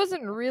saying he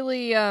wasn't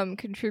really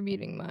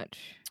contributing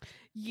much.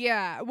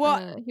 Yeah,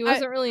 well, He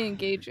wasn't really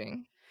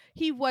engaging.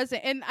 he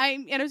wasn't, and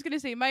I was gonna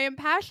say my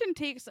impassioned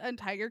takes on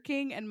Tiger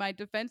King and my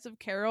defense of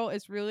Carol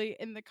is really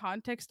in the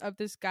context of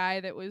this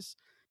guy that was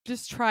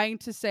just trying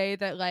to say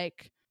that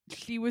like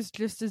she was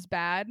just as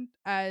bad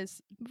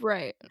as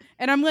Right.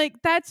 and I'm like,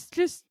 that's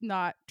just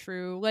not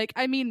true. Like,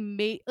 I mean,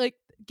 like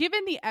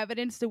given the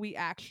evidence that we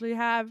actually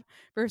have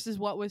versus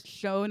what was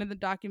shown in the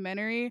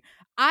documentary,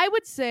 I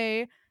would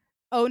say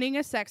owning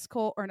a sex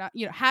cult or not,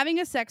 you know,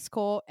 having a sex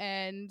cult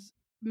and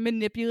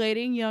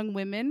manipulating young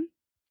women.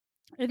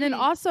 And then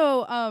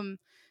also,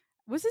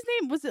 what's his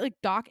name? Was it like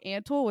Doc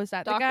Antle? Was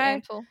that Doc the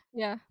guy? Antle.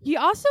 Yeah. He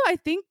also, I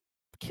think,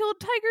 killed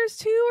tigers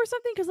too or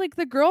something because like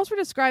the girls were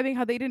describing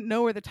how they didn't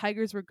know where the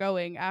tigers were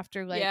going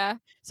after like yeah.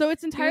 So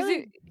it's He was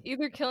entirely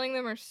either killing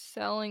them or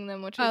selling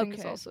them, which I think is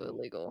Okay. also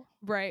illegal.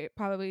 right,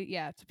 probably,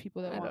 yeah, to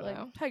people that I want don't like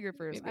know. tiger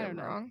furs. Maybe I don't I'm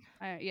know. wrong.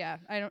 I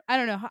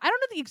don't know. I don't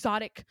know the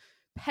exotic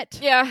pet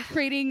Yeah.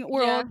 trading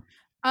world.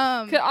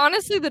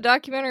 Honestly, the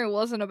documentary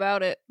wasn't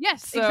about it.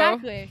 Yes, So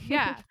exactly.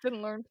 Yeah.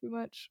 didn't learn too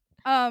much.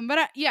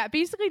 But yeah,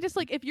 basically just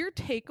like if your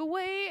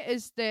takeaway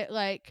is that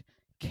like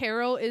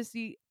Carol is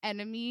the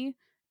enemy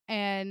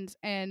and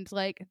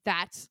like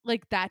that's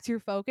your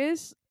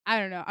focus, I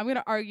don't know. I'm going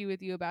to argue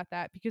with you about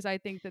that because I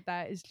think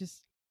that is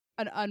just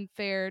an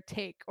unfair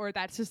take or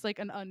that's just like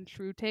an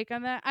untrue take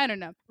on that. I don't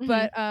know. Mhm.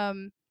 But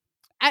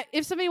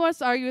if somebody wants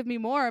to argue with me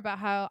more about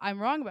how I'm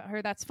wrong about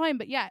her, that's fine.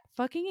 But yeah,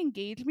 fucking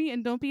engage me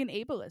and don't be an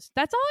ableist.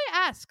 That's all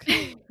I ask.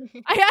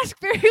 I ask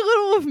very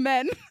little of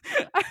men.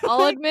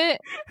 I'll admit,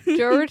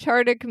 Joe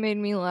Retarded made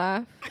me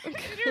laugh. Did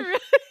you really?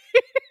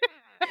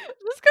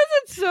 Just because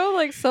it's so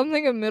like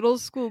something a middle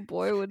school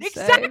boy would say.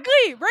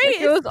 Exactly, right?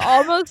 Like, it was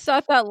almost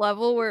at that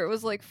level where it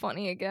was like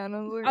funny again. I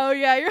was like, Oh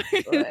yeah,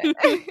 you're right.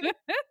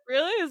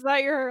 really? Is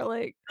that your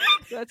like?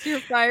 That's your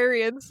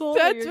fiery insult?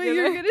 That's what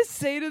you're gonna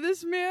say to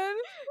this man?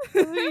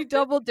 You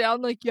double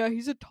down like, yeah,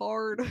 he's a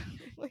tard.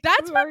 Like,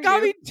 That's who what are got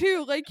you? me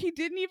too. Like he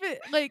didn't even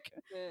like.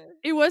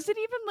 It wasn't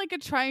even like a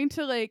trying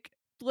to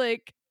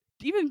like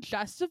even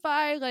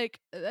justify like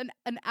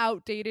an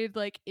outdated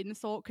like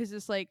insult because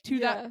it's like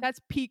that's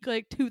peak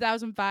like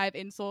 2005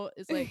 insult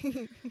is like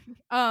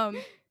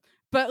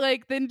but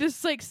like then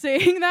just like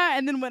saying that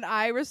and then when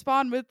I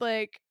respond with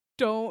like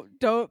don't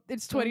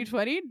it's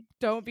 2020,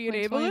 don't be an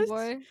ableist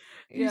boy.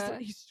 Yeah,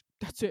 he's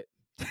that's it.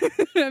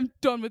 I'm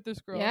done with this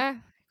girl. Yeah,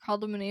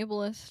 called him an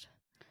ableist.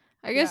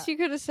 I guess you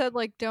could have said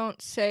like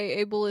don't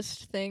say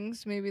ableist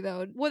things. Maybe that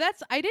would. Well,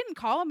 I didn't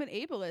call him an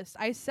ableist.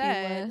 I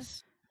said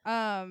less.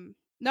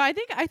 no, I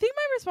think my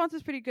response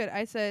is pretty good.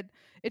 I said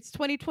it's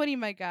 2020,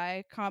 my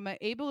guy, comma,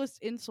 ableist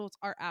insults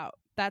are out.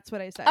 That's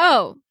what I said.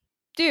 Oh,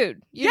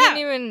 dude, you didn't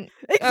even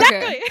exactly.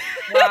 Okay.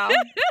 Wow.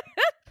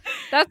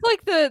 That's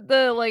like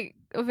the like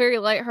a very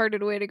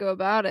lighthearted way to go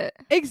about it.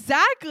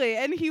 Exactly.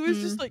 And he was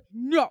just like,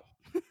 no.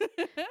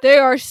 They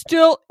are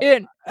still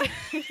in.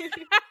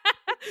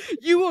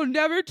 You will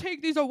never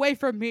take these away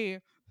from me.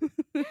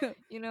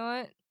 You know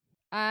what?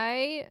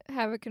 I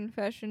have a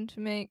confession to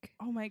make.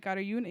 Oh my god,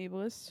 are you an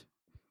ableist?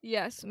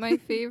 Yes, my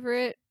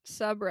favorite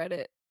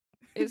subreddit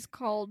is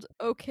called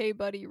Okay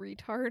Buddy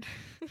Retard.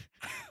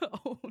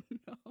 Oh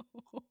no.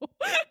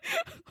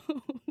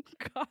 Oh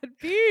God,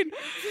 Bean.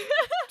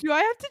 Do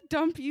I have to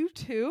dump you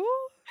too?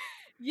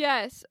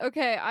 Yes.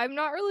 Okay, I'm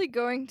not really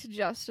going to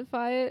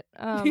justify it.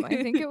 I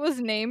think it was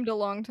named a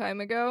long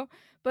time ago,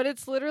 but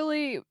it's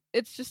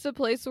just a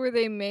place where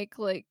they make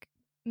like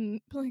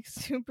like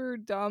super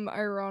dumb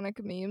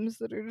ironic memes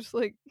that are just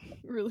like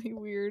really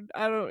weird.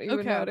 I don't even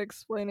know Okay. how to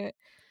explain it.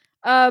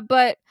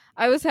 But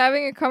I was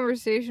having a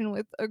conversation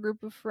with a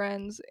group of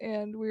friends,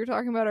 and we were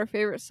talking about our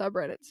favorite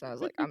subreddits. And I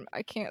was like,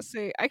 I can't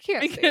say I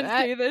say can't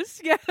that. say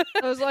this. Yeah.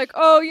 I was like,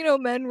 oh,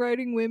 men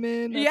writing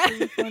women. That's Yeah.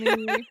 really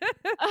funny.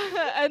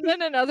 And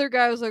then another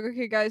guy was like,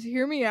 okay, guys,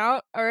 hear me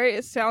out. All right,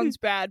 it sounds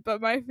bad, but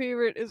my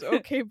favorite is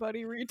Okay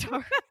Buddy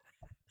Retard.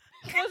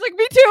 I was like,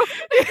 me too.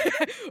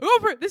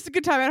 Over. This is a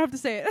good time. I don't have to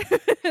say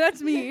it.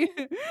 That's me.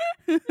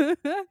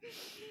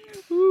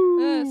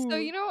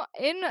 So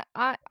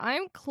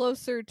I'm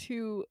closer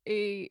to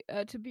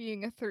to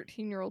being a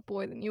 13-year-old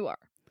boy than you are.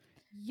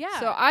 Yeah.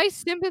 So I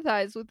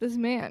sympathize with this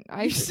man.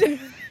 I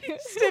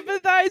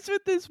sympathize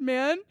with this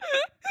man.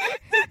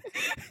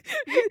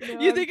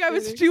 You think I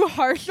was too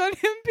harsh on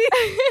him?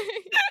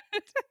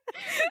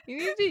 You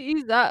need to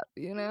ease up,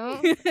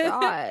 God.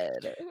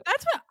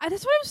 That's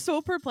what I'm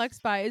so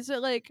perplexed by, is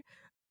that like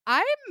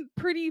I'm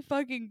pretty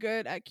fucking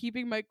good at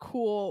keeping my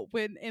cool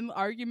when in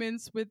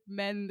arguments with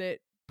men that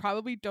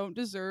probably don't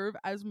deserve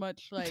as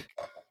much like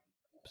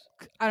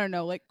I don't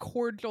know, like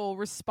cordial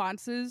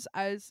responses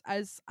as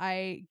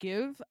I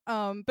give.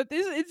 But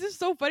it's just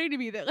so funny to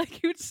me that like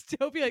he would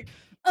still be like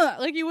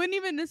he wouldn't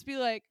even just be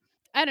like,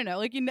 I don't know,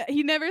 like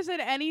he never said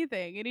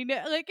anything, and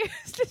like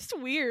it's just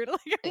weird.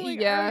 Like I'm like,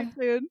 Yeah. all right,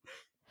 dude.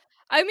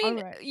 I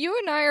mean, you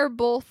and I are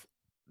both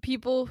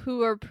people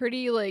who are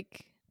pretty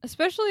like,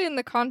 especially in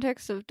the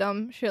context of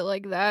dumb shit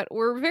like that,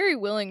 we're very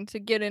willing to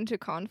get into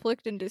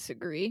conflict and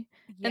disagree.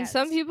 Yes. And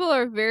some people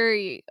are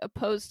very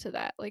opposed to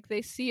that. Like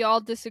they see all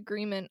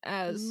disagreement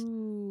as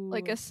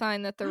like a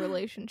sign that the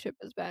relationship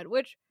is bad,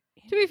 which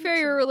to be fair,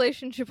 your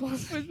relationship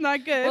was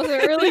not good.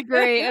 Wasn't really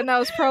great, and that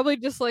was probably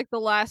just like the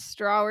last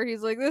straw where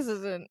he's like, this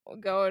isn't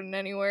going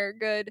anywhere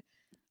good.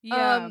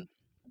 Yeah.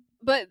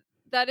 But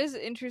that is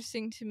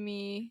interesting to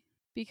me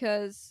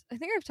because I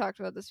think I've talked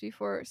about this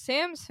before.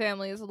 Sam's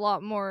family is a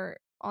lot more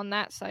on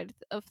that side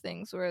of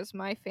things, whereas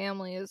my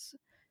family is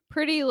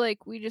pretty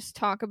like we just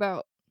talk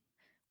about,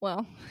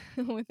 well,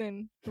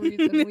 within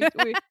reason.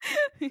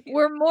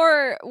 We're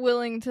more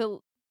willing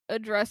to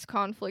address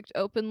conflict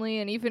openly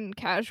and even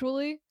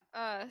casually.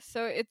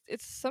 So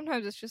it's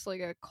sometimes it's just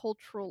like a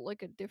cultural,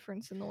 like a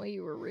difference in the way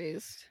you were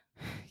raised.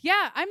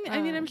 Yeah, I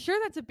mean, I'm sure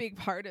that's a big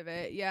part of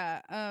it.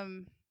 Yeah.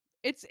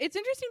 It's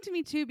interesting to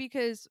me too,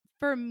 because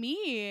for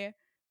me,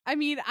 I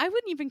mean, I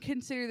wouldn't even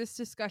consider this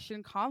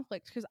discussion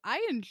conflict, because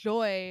I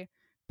enjoy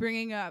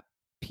bringing up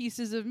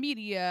pieces of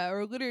media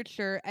or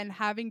literature and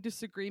having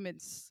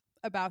disagreements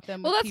about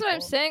them. Well, that's people. what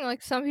I'm saying.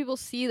 Like some people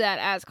see that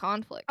as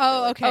conflict.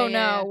 Oh, like, okay. Oh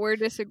no, we're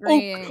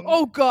disagreeing.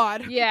 Oh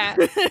God. Yeah.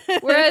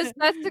 Whereas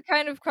that's the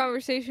kind of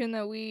conversation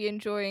that we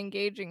enjoy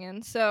engaging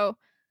in. So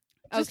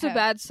just a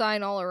bad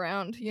sign all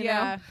around. You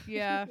know?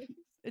 Yeah.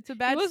 It's a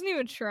bad. He wasn't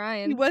even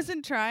trying. He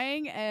wasn't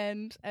trying,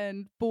 and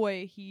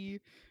boy,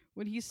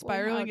 when he's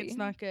spiraling, it's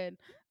not good.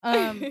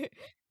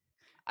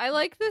 I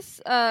like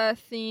this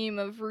theme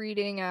of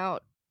reading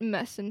out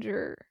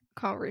messenger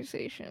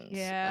conversations.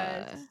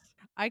 Yes.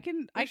 I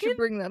can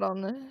bring that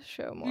on the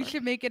show more. We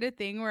should make it a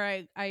thing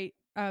where I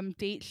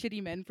date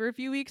shitty men for a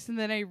few weeks, and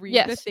then I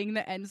read the thing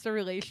that ends the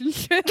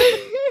relationship.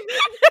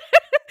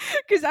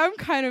 Because I'm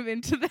kind of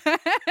into that.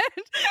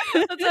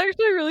 That's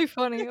actually really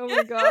funny. Oh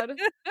my god.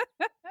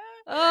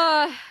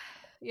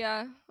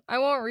 Yeah. I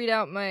won't read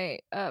out my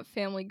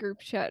family group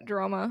chat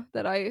drama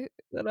that I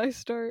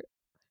start.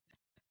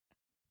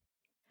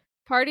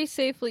 Party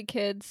safely,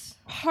 kids.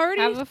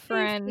 Have a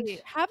friend.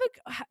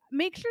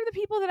 Make sure the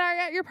people that are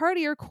at your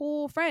party are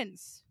cool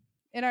friends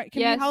and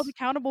can be held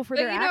accountable for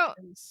their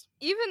actions.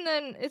 Even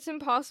then, it's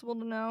impossible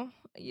to know.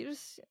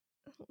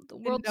 The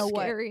world's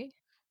scary.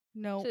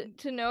 No.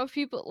 To know if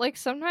people, like,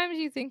 sometimes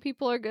you think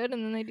people are good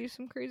and then they do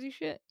some crazy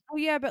shit. Oh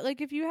yeah, but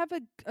like if you have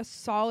a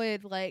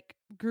solid like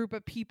group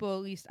of people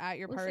at least at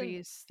your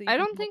parties. I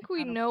don't think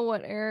we know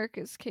what Eric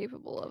is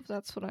capable of.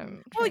 That's what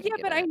I'm trying to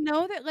get at. I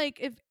know that like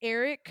if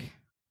Eric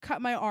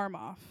cut my arm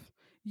off,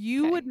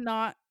 you would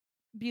not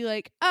be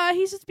like,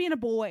 he's just being a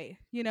boy.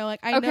 You know, like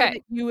I know that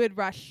you would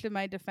rush to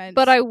my defense.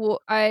 But I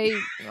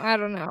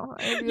don't know.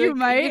 You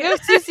might.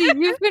 Susie,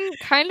 you've been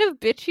kind of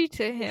bitchy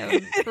to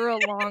him for a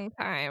long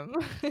time.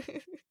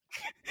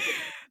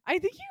 I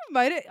think you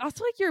might have.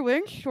 Also, like you're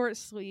wearing short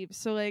sleeves,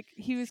 so like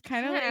he was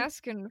kind of like,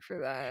 asking for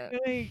that.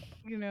 Like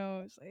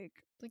it's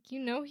like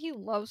he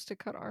loves to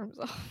cut arms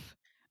off.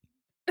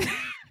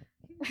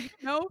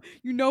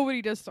 you know what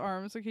he does to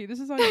arms. Okay, this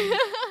is on you.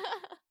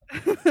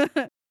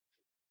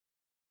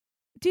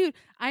 Dude,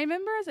 I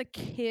remember as a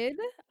kid,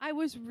 I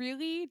was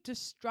really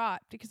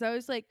distraught because I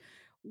was like,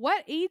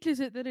 what age is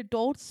it that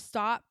adults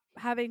stop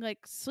having like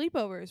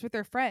sleepovers with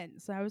their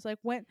friends. And I was like,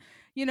 when,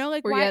 you know,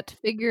 like Where you why? had to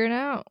figure it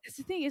out. It's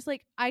the thing is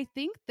like I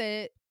think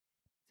that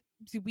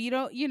we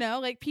don't, you know,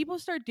 like people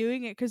start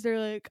doing it because they're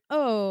like,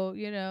 oh,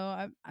 you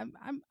know, I'm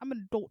an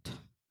adult.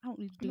 I don't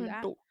need to do I'm an that.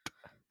 adult.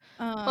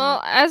 Um,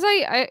 Well, as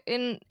I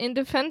in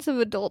defense of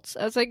adults,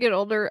 as I get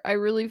older, I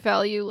really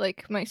value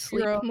like my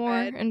sleep own more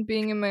bed. and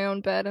being in my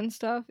own bed and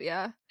stuff.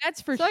 Yeah.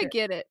 That's for So sure. I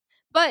get it.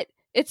 But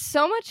it's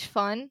so much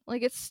fun.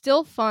 Like it's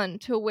still fun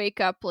to wake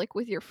up like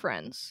with your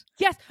friends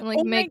Yes. and like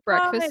Oh my make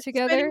breakfast God.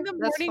 together. Spending the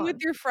That's morning with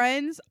fun. your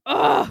friends.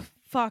 Oh,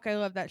 fuck. I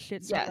love that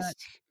shit so Yes.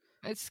 much.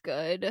 It's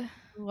good.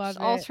 Love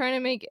All it. trying to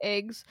make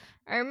eggs.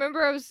 I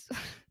remember I was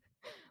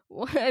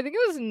I think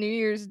it was New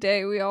Year's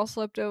Day. We all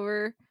slept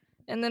over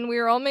and then we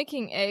were all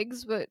making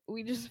eggs, but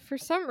we just for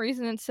some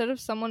reason instead of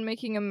someone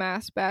making a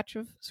mass batch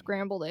of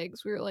scrambled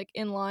eggs, we were like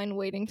in line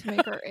waiting to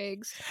make our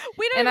eggs.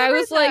 We don't And I remember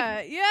was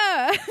that.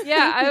 Yeah.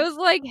 yeah, I was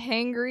like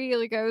hangry,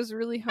 like I was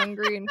really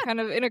hungry and kind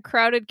of in a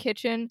crowded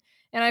kitchen,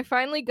 and I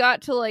finally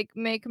got to like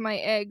make my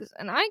eggs,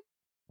 and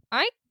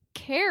I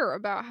care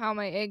about how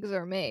my eggs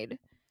are made.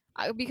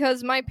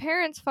 Because my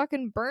parents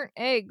fucking burnt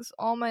eggs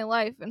all my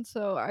life, and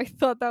so I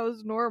thought that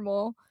was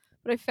normal.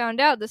 But I found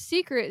out the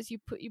secret is you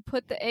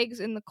put the eggs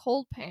in the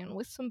cold pan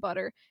with some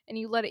butter and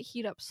you let it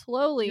heat up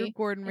slowly. Your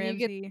Gordon and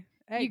Ramsay.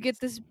 you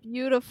get this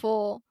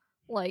beautiful,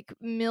 like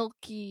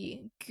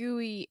milky,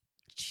 gooey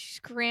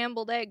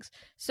scrambled eggs.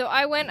 So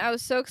I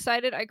was so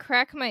excited. I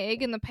crack my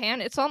egg in the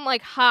pan. It's on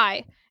like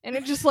high, and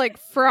it just like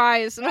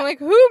fries. And I'm like,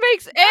 who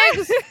makes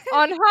eggs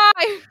on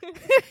high?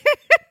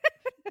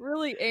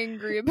 Really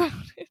angry about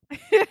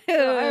it.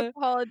 So I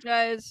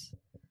apologize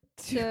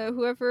to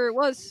whoever it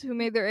was who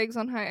made their eggs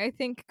on high. I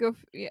think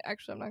yeah,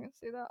 actually, I'm not gonna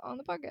say that on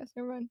the podcast.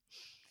 Never mind.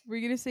 Were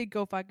you gonna say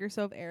go fuck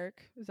yourself,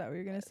 Eric? Is that what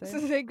you're gonna say?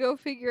 Say go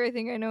figure. I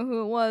think I know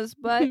who it was,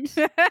 but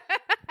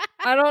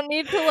I don't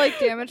need to like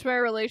damage my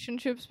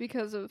relationships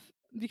because of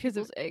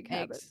people's egg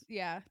habits.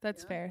 Yeah,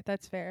 that's fair.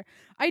 That's fair.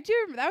 I do.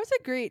 That was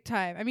a great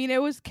time. I mean,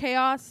 it was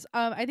chaos.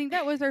 I think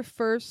that was our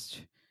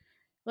first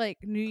like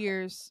New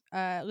Year's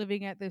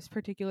living at this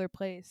particular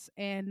place,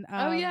 and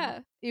Oh yeah,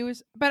 it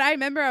was. But I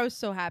remember I was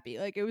so happy.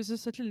 Like it was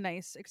just such a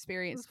nice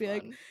experience to be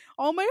like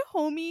all my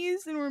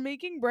homies and we're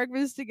making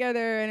breakfast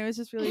together, and it was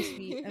just really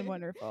sweet and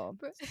wonderful.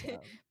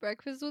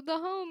 Breakfast with the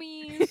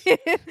homies.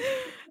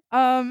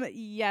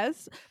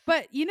 Yes,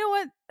 but you know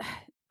what?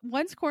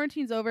 Once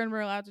quarantine's over and we're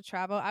allowed to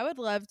travel, I would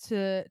love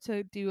to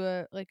do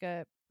a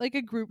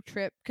group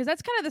trip, because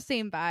that's kind of the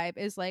same vibe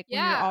as like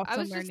when you're all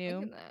somewhere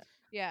new. That.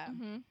 Yeah.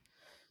 Mm-hmm.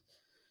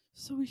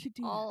 So we should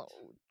do that.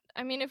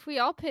 I mean, if we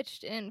all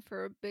pitched in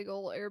for a big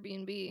old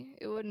Airbnb,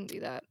 it wouldn't be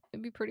that.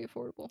 It'd be pretty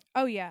affordable.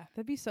 Oh yeah,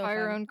 that'd be so Buy fun.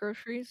 your own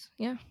groceries.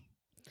 Yeah.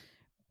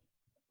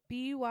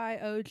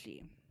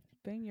 BYOG.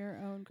 Bring your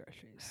own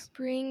groceries.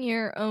 Bring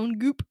your own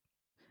goop.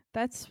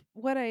 That's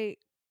what I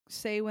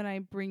say when I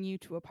bring you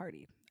to a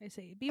party. I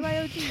say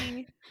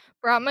BYOG.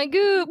 Brought my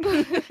goop.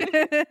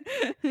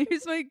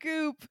 Here's my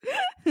goop.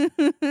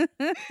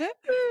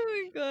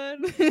 Oh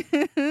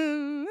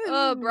my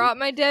god. Brought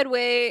my dead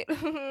weight.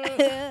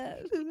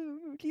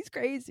 He's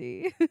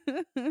crazy.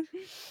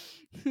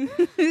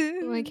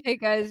 Like, hey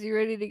guys, you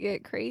ready to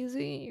get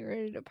crazy? You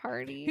ready to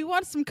party? Who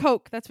wants some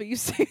Coke? That's what you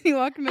say when you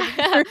walk into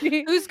the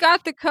party. Who's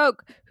got the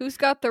Coke? Who's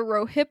got the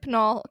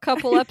Rohypnol? A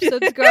couple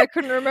episodes ago, I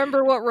couldn't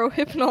remember what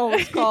Rohypnol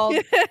was called.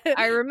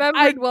 I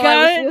remembered while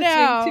I was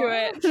listening to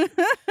it.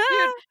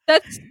 Dude,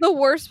 that's the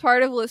worst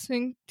part of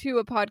listening to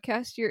a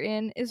podcast you're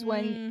in, is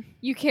when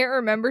you can't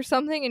remember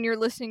something and you're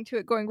listening to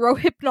it going,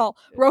 Rohypnol,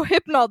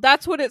 Rohypnol,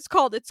 that's what it's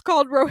called. It's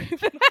called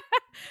Rohypnol.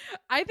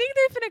 I think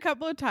there's been a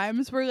couple of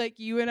times where like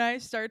you and I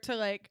start to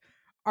like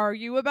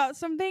argue about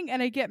something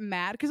and I get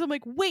mad because I'm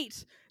like,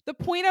 wait, the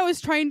point I was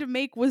trying to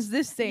make was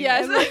this thing.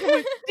 Yes. And I'm like,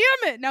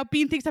 damn it. Now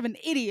Bean thinks I'm an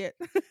idiot.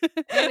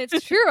 And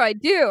it's true, I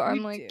do.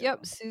 I'm like, do.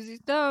 yep, Susie's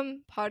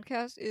dumb.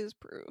 Podcast is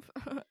proof.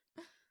 That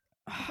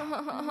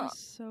was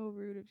so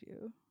rude of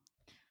you.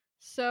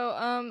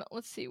 So,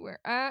 let's see. We're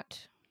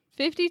at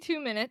 52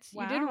 minutes.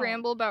 Wow. You did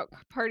ramble about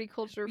party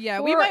culture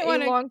for we might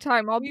a long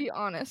time, I'll be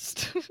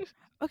honest.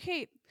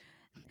 Okay.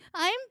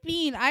 I'm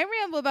Bean. I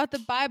ramble about the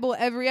Bible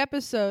every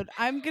episode.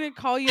 I'm going to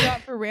call you out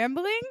for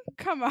rambling?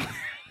 Come on.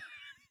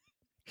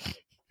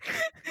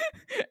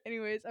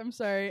 Anyways, I'm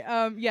sorry.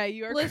 Yeah,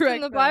 you are correct.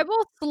 Listen, the Bible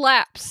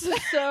slaps.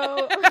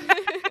 So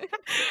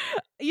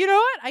you know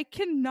what? I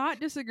cannot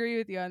disagree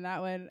with you on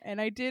that one. And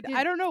I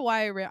don't know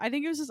why I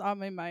think it was just on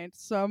my mind.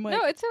 So I'm like,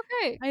 no, it's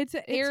okay. I had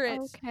to air it.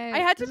 Okay. I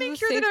had to make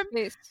sure that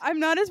I'm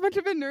not as much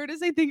of a nerd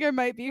as I think I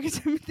might be, because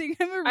I think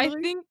I'm a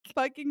really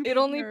fucking it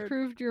only nerd.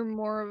 Proved you're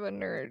more of a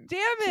nerd. Damn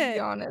it. To be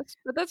honest.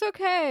 But that's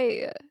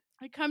okay.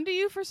 I come to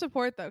you for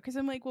support though, because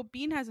I'm like, well,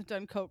 Bean hasn't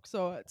done Coke,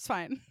 so it's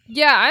fine.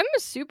 Yeah, I'm a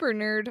super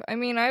nerd. I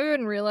mean, I've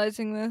been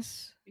realizing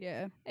this.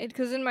 Yeah.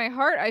 Because in my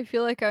heart, I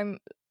feel like I'm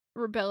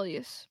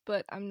rebellious,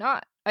 but I'm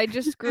not. I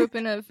just grew up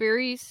in a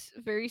very,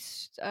 very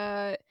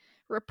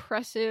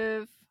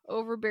repressive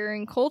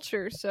overbearing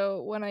culture.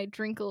 So when I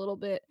drink a little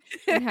bit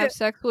and have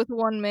sex with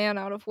one man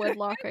out of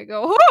wedlock, I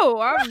go, "Oh,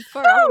 I'm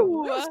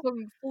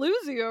some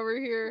floozy over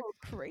here." Oh,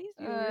 crazy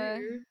over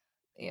here.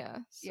 Yeah.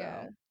 So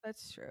Yeah,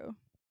 that's true.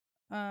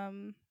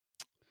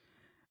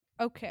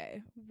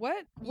 Okay.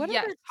 What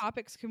yes, other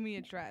topics can we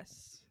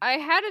address? I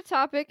had a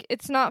topic.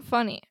 It's not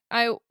funny.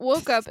 I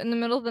woke up in the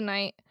middle of the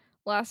night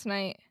last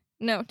night.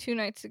 No, 2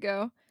 nights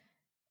ago.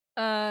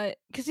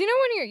 Cause you know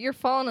when you're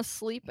falling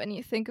asleep and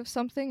you think of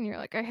something and you're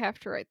like, I have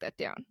to write that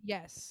down.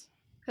 Yes.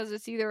 Because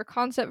it's either a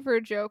concept for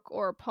a joke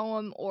or a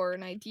poem or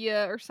an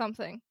idea or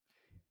something.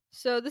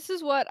 So this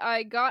is what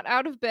I got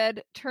out of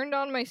bed, turned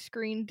on my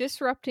screen,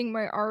 disrupting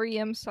my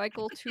REM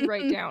cycle to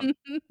write down.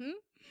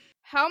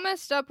 How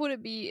messed up would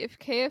it be if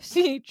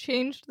KFC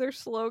changed their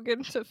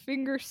slogan to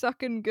finger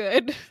sucking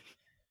good?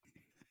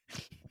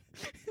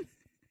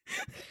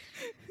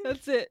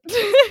 That's it.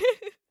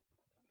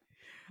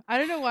 I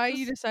don't know why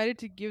you decided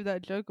to give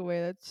that joke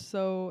away. That's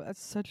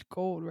such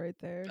gold right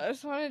there. I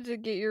just wanted to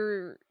get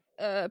your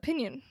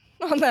opinion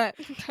on that.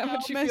 How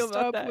would you feel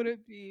about that? Would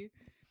it be?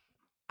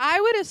 I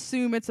would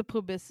assume it's a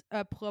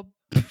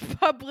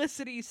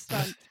publicity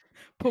stunt.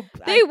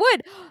 They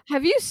would.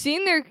 Have you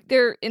seen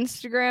their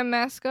Instagram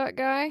mascot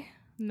guy?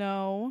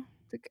 No.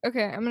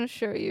 Okay, I'm gonna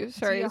show you.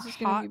 Sorry, this is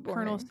gonna be boring.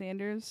 Colonel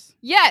Sanders?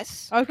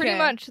 Yes, okay. Pretty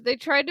much. They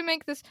tried to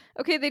make this.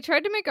 Okay, they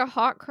tried to make a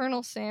hot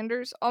Colonel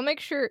Sanders. I'll make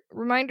sure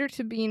reminder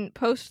to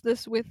post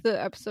this with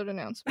the episode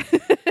announcement.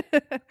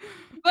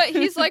 But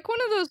he's like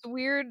one of those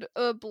weird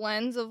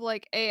blends of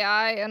like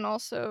AI and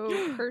also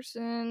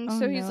person.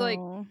 So he's like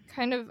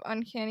kind of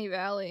uncanny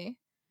valley,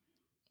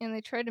 and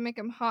they tried to make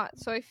him hot.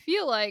 So I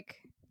feel like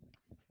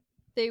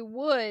they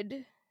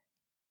would.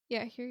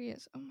 Yeah, here he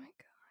is. Oh my god.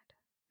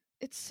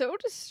 It's so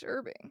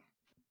disturbing.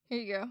 Here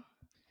you go.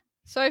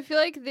 So I feel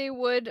like they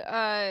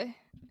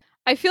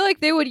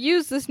would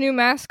use this new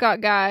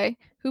mascot guy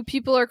who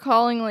people are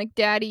calling like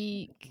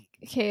Daddy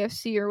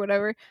KFC or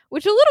whatever,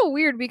 which is a little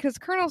weird because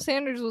Colonel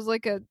Sanders was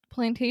like a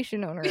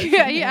plantation owner.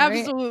 Yeah, he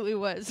absolutely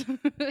was.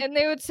 And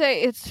they would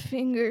say it's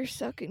finger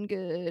sucking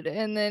good,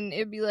 and then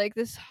it'd be like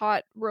this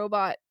hot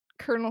robot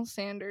Colonel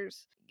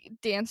Sanders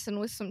dancing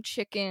with some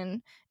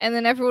chicken, and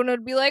then everyone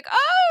would be like,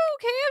 "Oh,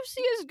 KFC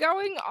is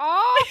going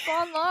off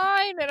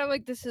online," and I'm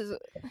like, "This is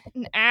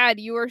an ad.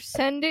 You are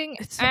sending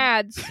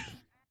ads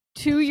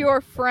to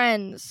your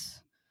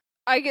friends."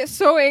 I get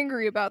so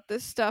angry about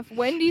this stuff.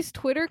 Wendy's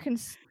Twitter can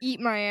eat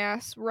my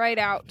ass right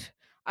out.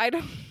 I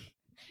don't.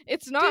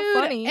 It's not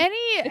funny.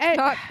 It's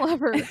not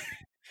clever.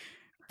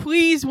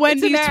 Please,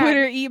 Wendy's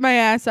Twitter, eat my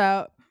ass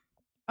out.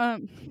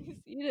 Please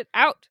eat it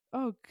out.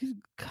 Oh,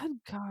 good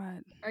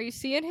God. Are you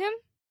seeing him?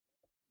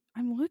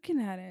 I'm looking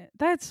at it.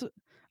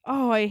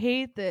 I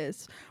hate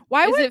this.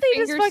 Why wouldn't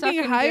they just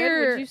fucking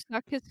hire? Would you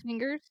suck his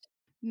fingers?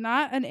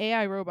 Not an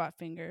AI robot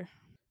finger.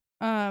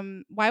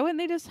 Why wouldn't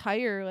they just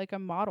hire like a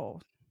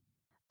model?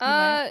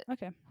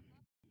 Okay.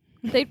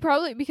 They'd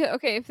probably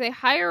if they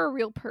hire a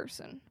real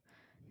person,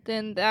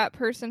 then that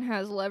person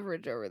has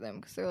leverage over them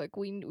because they're like,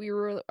 we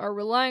are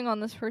relying on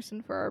this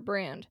person for our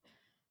brand,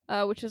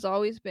 which has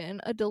always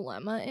been a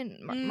dilemma in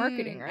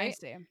marketing, right? I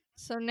see.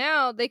 So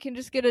now they can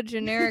just get a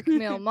generic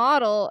male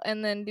model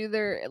and then do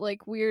their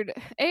like weird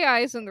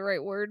AI isn't the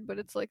right word, but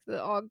it's like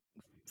the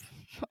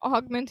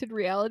augmented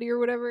reality or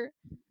whatever.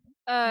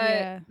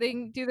 They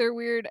can do their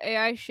weird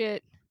AI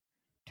shit,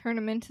 turn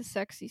them into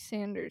sexy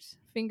Sanders,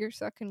 finger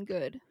sucking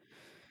good.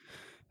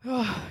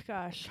 Oh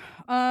gosh.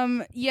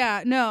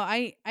 Yeah, no,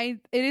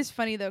 it is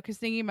funny though, because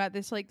thinking about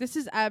this, like this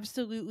is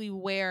absolutely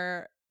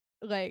where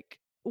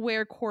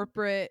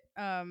corporate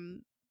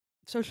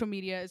social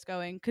media is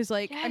going, because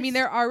like I mean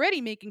they're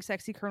already making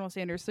sexy Colonel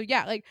Sanders, so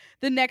yeah, like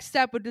the next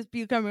step would just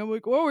be coming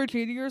like, oh, we're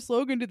changing our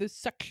slogan to the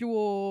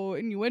sexual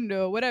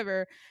innuendo,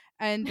 whatever,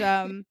 and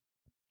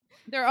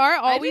there are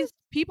always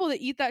people that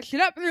eat that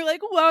shit up and they're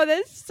like, whoa,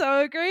 that's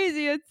so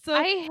crazy. It's so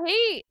I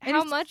hate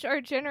how much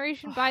our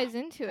generation buys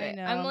into it. I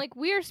know. I'm like,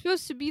 we are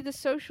supposed to be the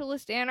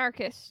socialist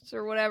anarchists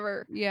or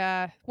whatever.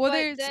 Yeah. Well,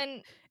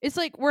 it's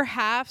like we're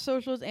half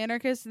socialist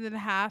anarchists and then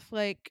half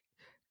like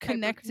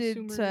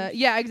connected to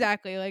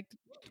exactly, like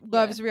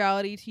loves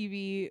reality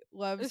TV,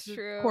 loves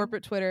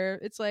corporate Twitter.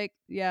 It's like,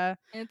 yeah,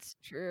 it's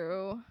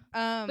true.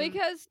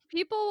 Because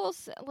people will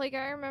like,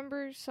 I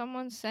remember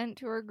someone sent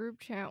to our group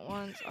chat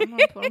once, I'm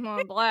gonna put them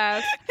on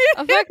blast,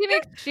 a fucking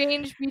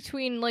exchange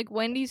between like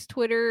Wendy's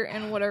Twitter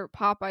and whatever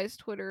Popeye's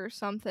Twitter or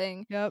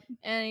something. Yep.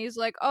 And he's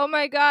like, oh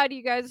my god,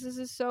 you guys, this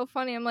is so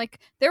funny. I'm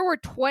like, there were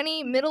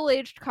 20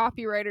 middle-aged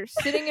copywriters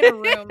sitting in a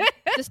room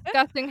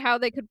discussing how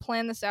they could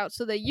plan this out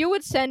so that you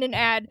would send an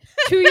ad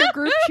to your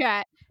group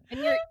chat. And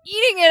you're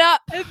eating it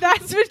up. And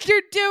that's what you're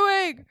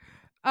doing.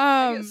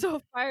 I get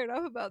so fired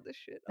up about this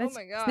shit. Oh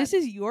my god. This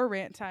is your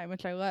rant time,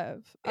 which I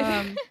love.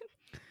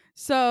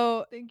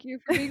 So thank you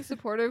for being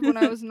supportive when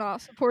I was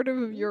not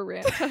supportive of your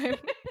rant time.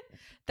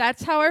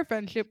 That's how our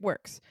friendship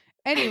works.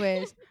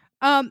 Anyways,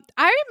 I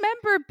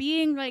remember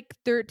being like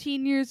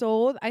 13 years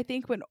old, I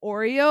think, when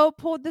Oreo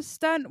pulled this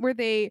stunt where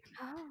they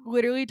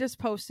literally just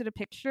posted a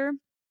picture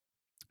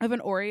of an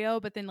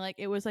Oreo, but then like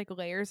it was like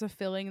layers of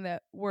filling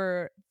that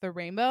were the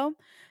rainbow.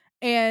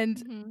 And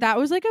Mhm. that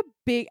was like a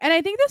big, and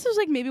I think this was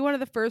like maybe one of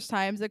the first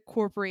times that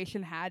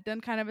corporation had done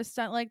kind of a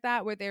stunt like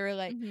that, where they were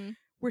like, Mhm.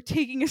 we're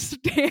taking a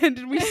stand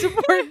and we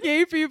support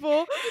gay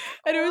people.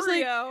 And it was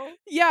like, Oreo.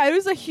 yeah, it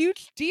was a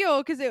huge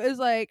deal because it was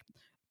like,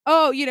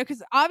 oh, you know,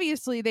 because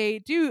obviously they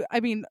do. I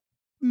mean,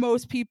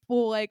 most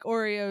people like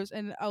Oreos,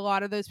 and a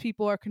lot of those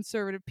people are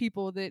conservative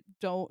people that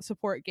don't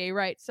support gay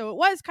rights. So it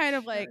was kind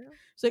of like, Sure.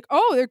 it's like,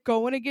 oh, they're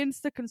going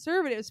against the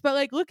conservatives. But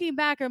like looking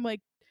back, I'm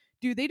like,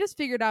 dude, they just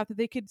figured out that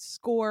they could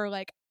score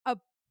like a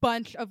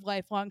bunch of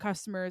lifelong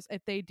customers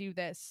if they do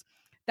this.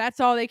 That's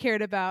all they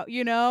cared about,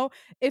 you know?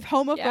 If Yeah.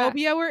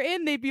 homophobia were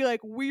in, they'd be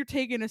like, we're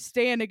taking a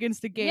stand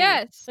against the gays.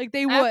 Yes. Like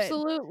they would.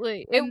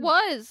 Absolutely. It And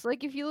was.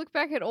 Like if you look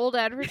back at old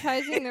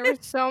advertising, there was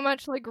so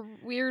much like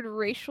weird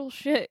racial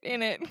shit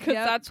in it cuz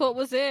Yep. that's what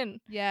was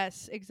in.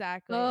 yes,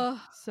 exactly. Ugh.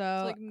 It's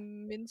So, like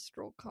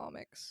minstrel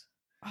comics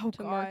oh to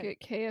god. market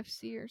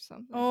KFC or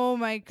something. Oh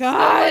my So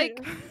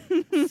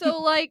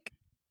god. like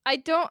I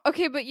don't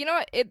okay, but you know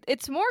what?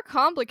 It's more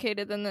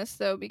complicated than this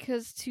though,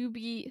 because to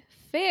be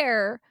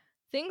fair,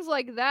 things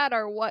like that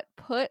are what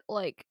put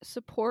like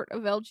support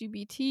of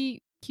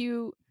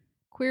LGBTQ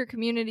queer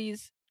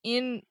communities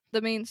in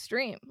the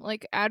mainstream.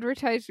 Like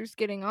advertisers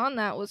getting on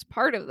that was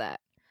part of that.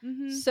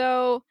 Mhm.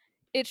 So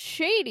it's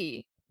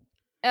shady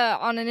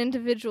on an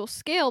individual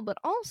scale, but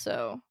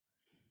also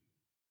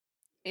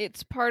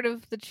it's part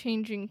of the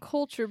changing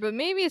culture, but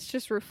maybe it's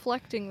just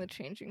reflecting the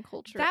changing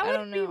culture. That I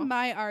don't would be know.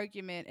 my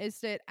argument, is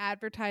that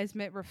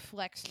advertisement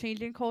reflects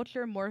changing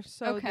culture more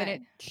so than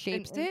it Okay.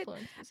 shapes And it.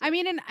 influences I it.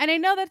 mean, and I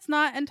know that's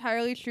not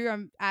entirely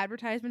true.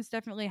 Advertisements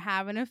definitely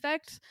have an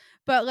effect,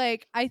 but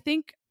like I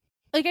think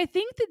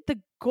that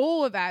the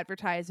goal of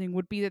advertising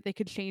would be that they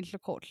could change the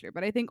culture,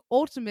 but I think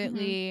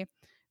ultimately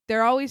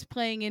they're always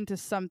playing into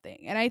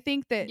something. And I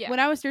think that Yeah. when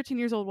I was 13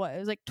 years old, it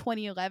was like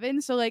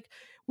 2011, so like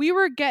we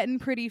were getting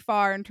pretty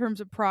far in terms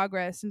of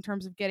progress, in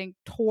terms of getting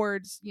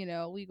towards, you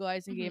know,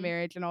 legalizing gay Mhm.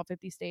 marriage in all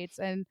 50 states.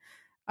 And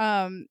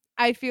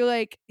I feel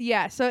like,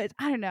 yeah, so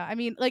I don't know. I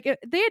mean, like if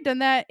they had done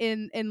that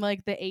in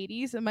like the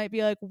 80s, it might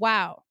be like,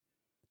 wow,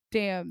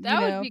 damn, you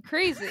That would know. be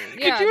crazy. Could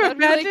Yeah, you that'd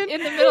be like imagine?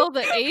 in the middle of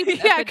the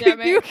AIDS yeah, could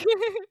you? epidemic.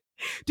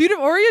 Dude, if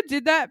Oreo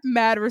did that,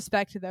 mad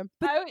respect to them.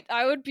 But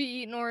I would be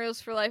eating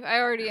Oreos for life. I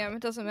already am.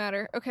 It doesn't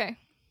matter. Okay.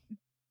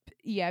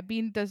 yeah,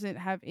 Bean doesn't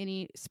have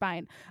any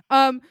spine.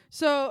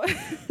 So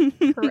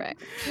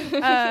Correct.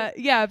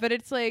 yeah, but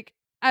it's like,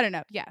 I don't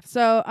know. Yeah.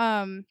 So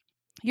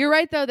you're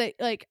right though that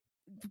like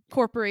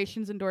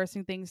corporations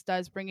endorsing things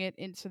does bring it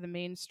into the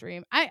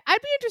mainstream. I'd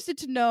be interested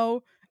to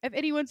know if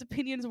anyone's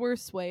opinions were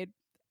swayed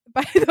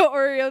by the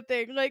Oreo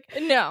thing. Like,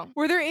 No.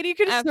 were there any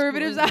Absolutely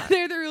conservatives out not.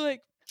 there that were like,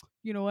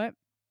 you know what?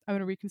 I'm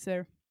gonna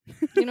reconsider.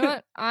 You know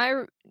what?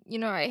 I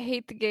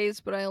hate the gays,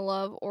 but I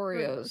love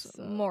Oreos, Oreos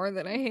so. more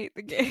than I hate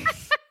the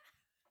gays.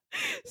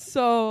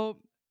 So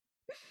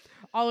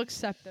I'll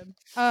accept them.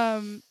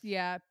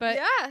 Yeah, but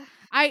yeah.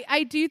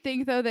 I do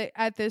think though that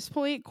at this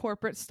point,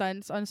 corporate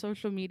stunts on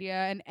social media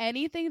and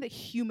anything that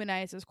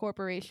humanizes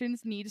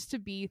corporations needs to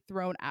be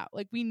thrown out.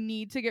 Like we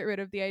need to get rid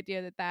of the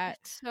idea that that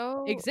It's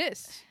so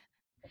exists.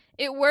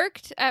 it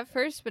worked at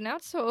first, but now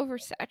it's so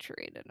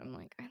oversaturated. I'm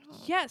like, I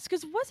don't Yes,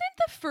 because wasn't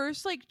the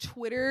first like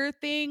Twitter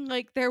thing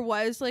like there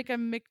was like a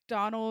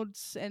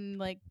McDonald's and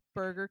like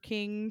Burger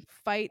King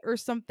fight or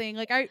something?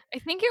 Like I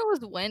think it was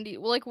Wendy.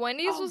 Well, like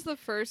Wendy's oh, was the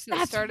first that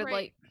that's started right.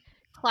 like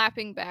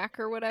clapping back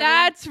or whatever.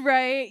 That's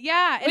right.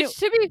 Yeah, and Which,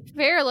 to be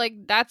fair, like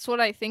that's what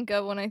I think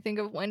of when I think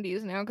of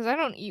Wendy's now, because I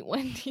don't eat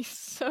Wendy's.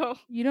 So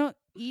you don't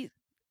eat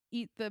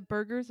the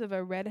burgers of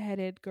a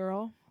redheaded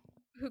girl.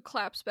 who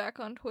claps back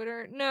on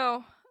Twitter?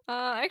 No,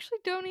 I actually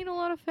don't eat a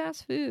lot of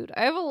fast food.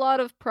 I have a lot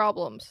of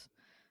problems.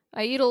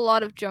 I eat a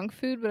lot of junk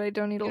food, but I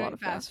don't eat a You lot don't of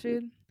eat fast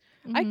food.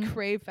 I Mhm.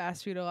 crave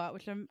fast food a lot,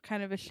 which I'm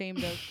kind of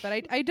ashamed of. But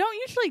I don't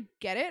usually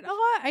get it a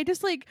lot. I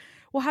just like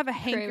will have a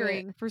Crave it.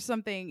 hankering for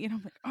something. You know,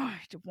 I'm like, oh, I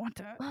just want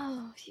that.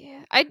 Oh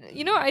yeah, I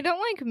don't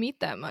like meat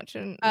that much,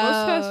 and most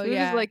fast Oh food is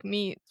yeah, like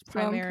meat.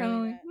 So I'm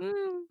primarily kind of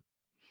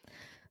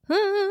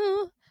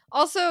like.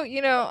 Also,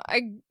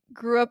 I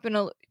grew up in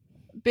a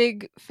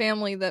big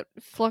family that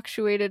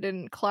fluctuated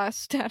in class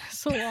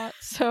status a lot,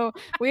 so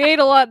we ate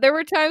a lot. There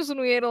were times when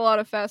we ate a lot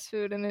of fast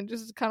food, and it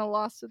just kind of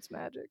lost its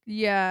magic.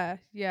 yeah,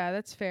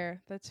 that's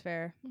fair. That's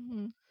fair.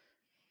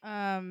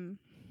 Mm-hmm.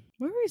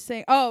 What were we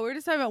saying? Oh, we're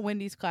just talking about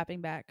Wendy's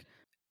clapping back.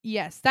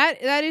 Yes,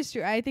 that is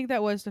true. I think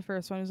that was the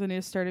first one, was when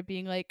it started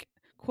being like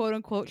quote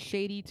unquote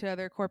shady to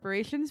other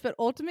corporations, but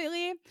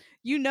ultimately,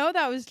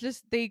 that was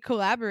just they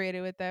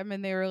collaborated with them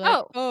and they were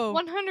like, oh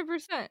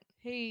 100%.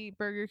 hey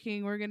Burger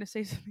King, we're gonna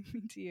say something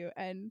mean to you,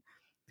 and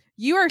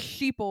you are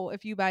sheeple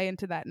if you buy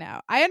into that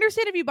now. I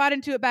understand if you bought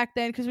into it back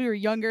then because we were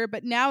younger,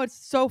 but now it's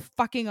so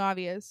fucking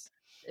obvious.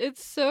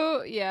 It's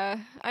so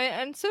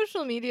and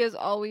social media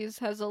always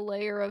has a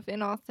layer of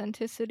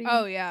inauthenticity.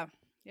 Oh yeah,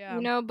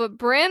 yeah. But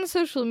brand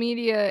social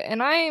media,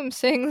 and I am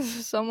saying this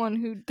as someone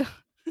who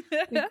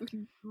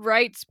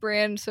writes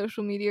brand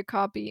social media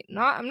copy.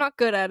 I'm not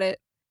good at it.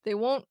 They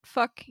won't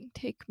fucking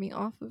take me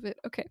off of it.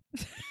 Okay.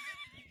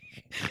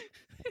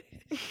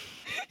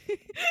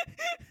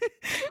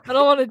 I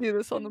don't want to do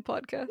this on the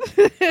podcast.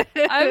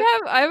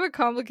 I have a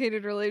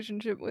complicated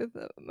relationship with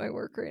my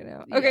work right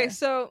now. Okay, Yeah.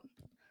 so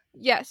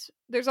yes,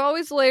 there's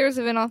always layers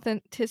of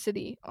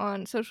inauthenticity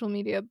on social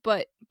media,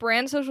 but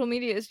brand social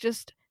media is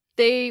just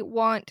they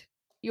want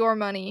your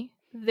money.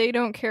 They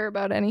don't care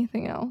about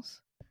anything else.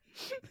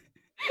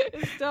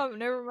 It's dumb.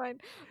 Never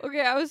mind.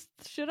 Okay,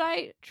 should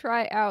I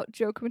try out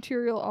joke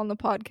material on the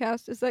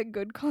podcast? Is that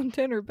good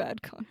content or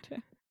bad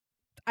content?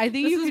 I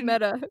think This you is can,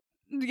 meta.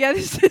 Yeah,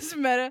 this is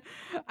meta.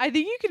 I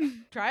think you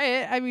can try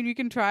it. I mean, you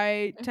can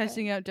try Okay.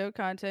 testing out joke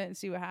content and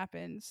see what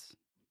happens.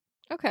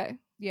 Okay,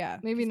 Yeah.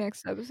 maybe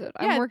next episode.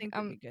 Yeah, I'm I think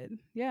that'd be good.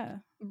 Yeah.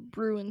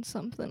 brewing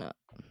something up.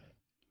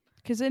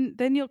 Because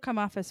then you'll come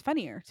off as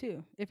funnier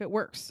too if it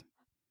works.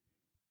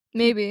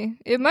 Maybe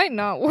it might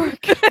not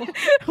work.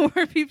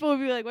 Or people will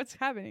be like, "What's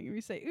happening?" And we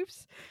say,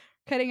 "Oops,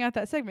 cutting out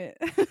that segment."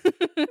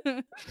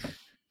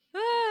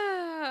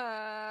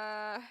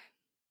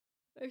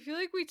 I feel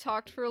like we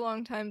talked for a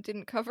long time,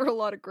 didn't cover a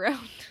lot of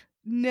ground.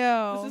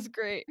 No, This is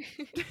great.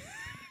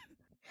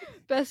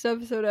 Best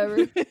episode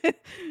ever.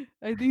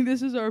 I think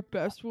this is our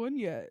best one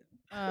yet.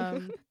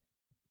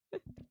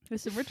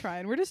 Listen, we're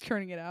trying. We're just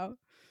turning it out.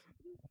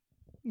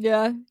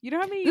 Yeah. You know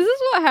how many? This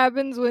is what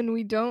happens when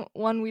we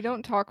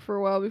don't talk for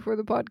a while before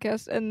the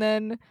podcast and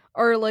then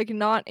are like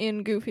not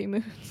in goofy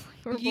moods.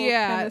 We're both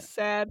kind of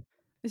sad.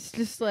 It's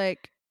just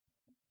like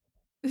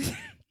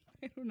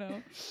I don't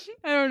know.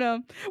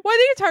 Well, I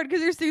think it's hard because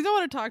there's things I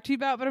want to talk to you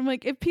about, but I'm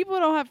like, if people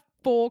don't have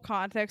full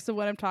context of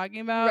what I'm talking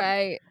about,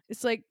 Right.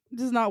 it's like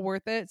just not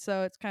worth it.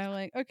 So it's kind of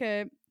like,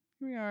 okay,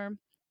 here we are.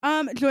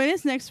 Join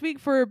us next week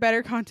for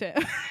better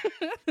content.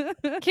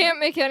 Can't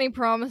make any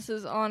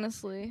promises,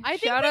 honestly. I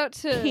think Shout out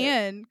to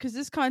can, because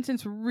this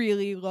content's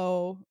really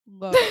low.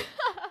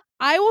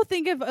 I will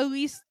think of at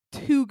least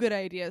 2 good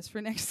ideas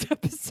for next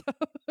episode.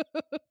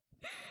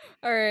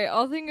 All right,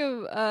 I'll think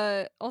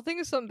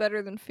of something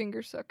better than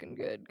finger sucking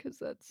good, because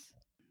that's.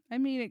 I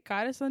mean, it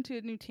got us onto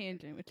a new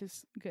tangent, which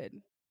is good.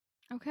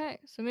 Okay,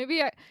 so maybe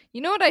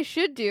you know what I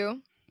should do?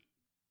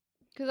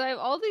 Because I have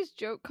all these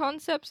joke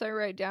concepts I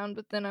write down,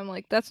 but then I'm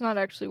like, that's not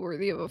actually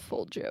worthy of a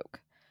full joke.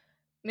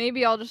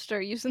 Maybe I'll just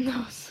start using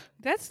those.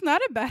 That's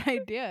not a bad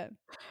idea.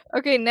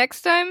 Okay,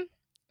 next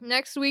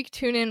week,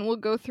 tune in. We'll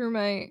go through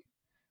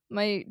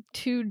my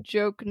 2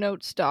 joke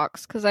note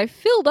stocks, because I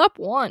filled up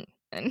 1,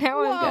 and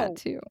now I've got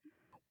 2.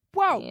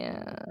 Whoa.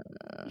 Yeah.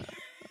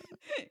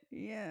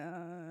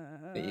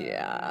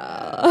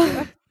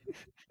 Yeah.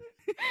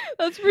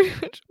 That's pretty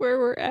much where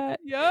we're at.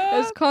 Yeah.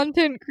 As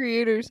content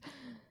creators.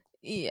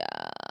 Yeah.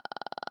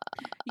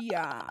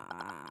 Yeah.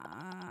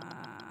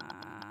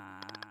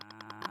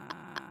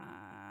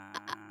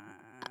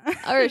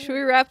 All right, should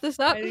we wrap this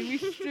up? I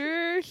think we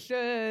sure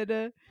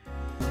should.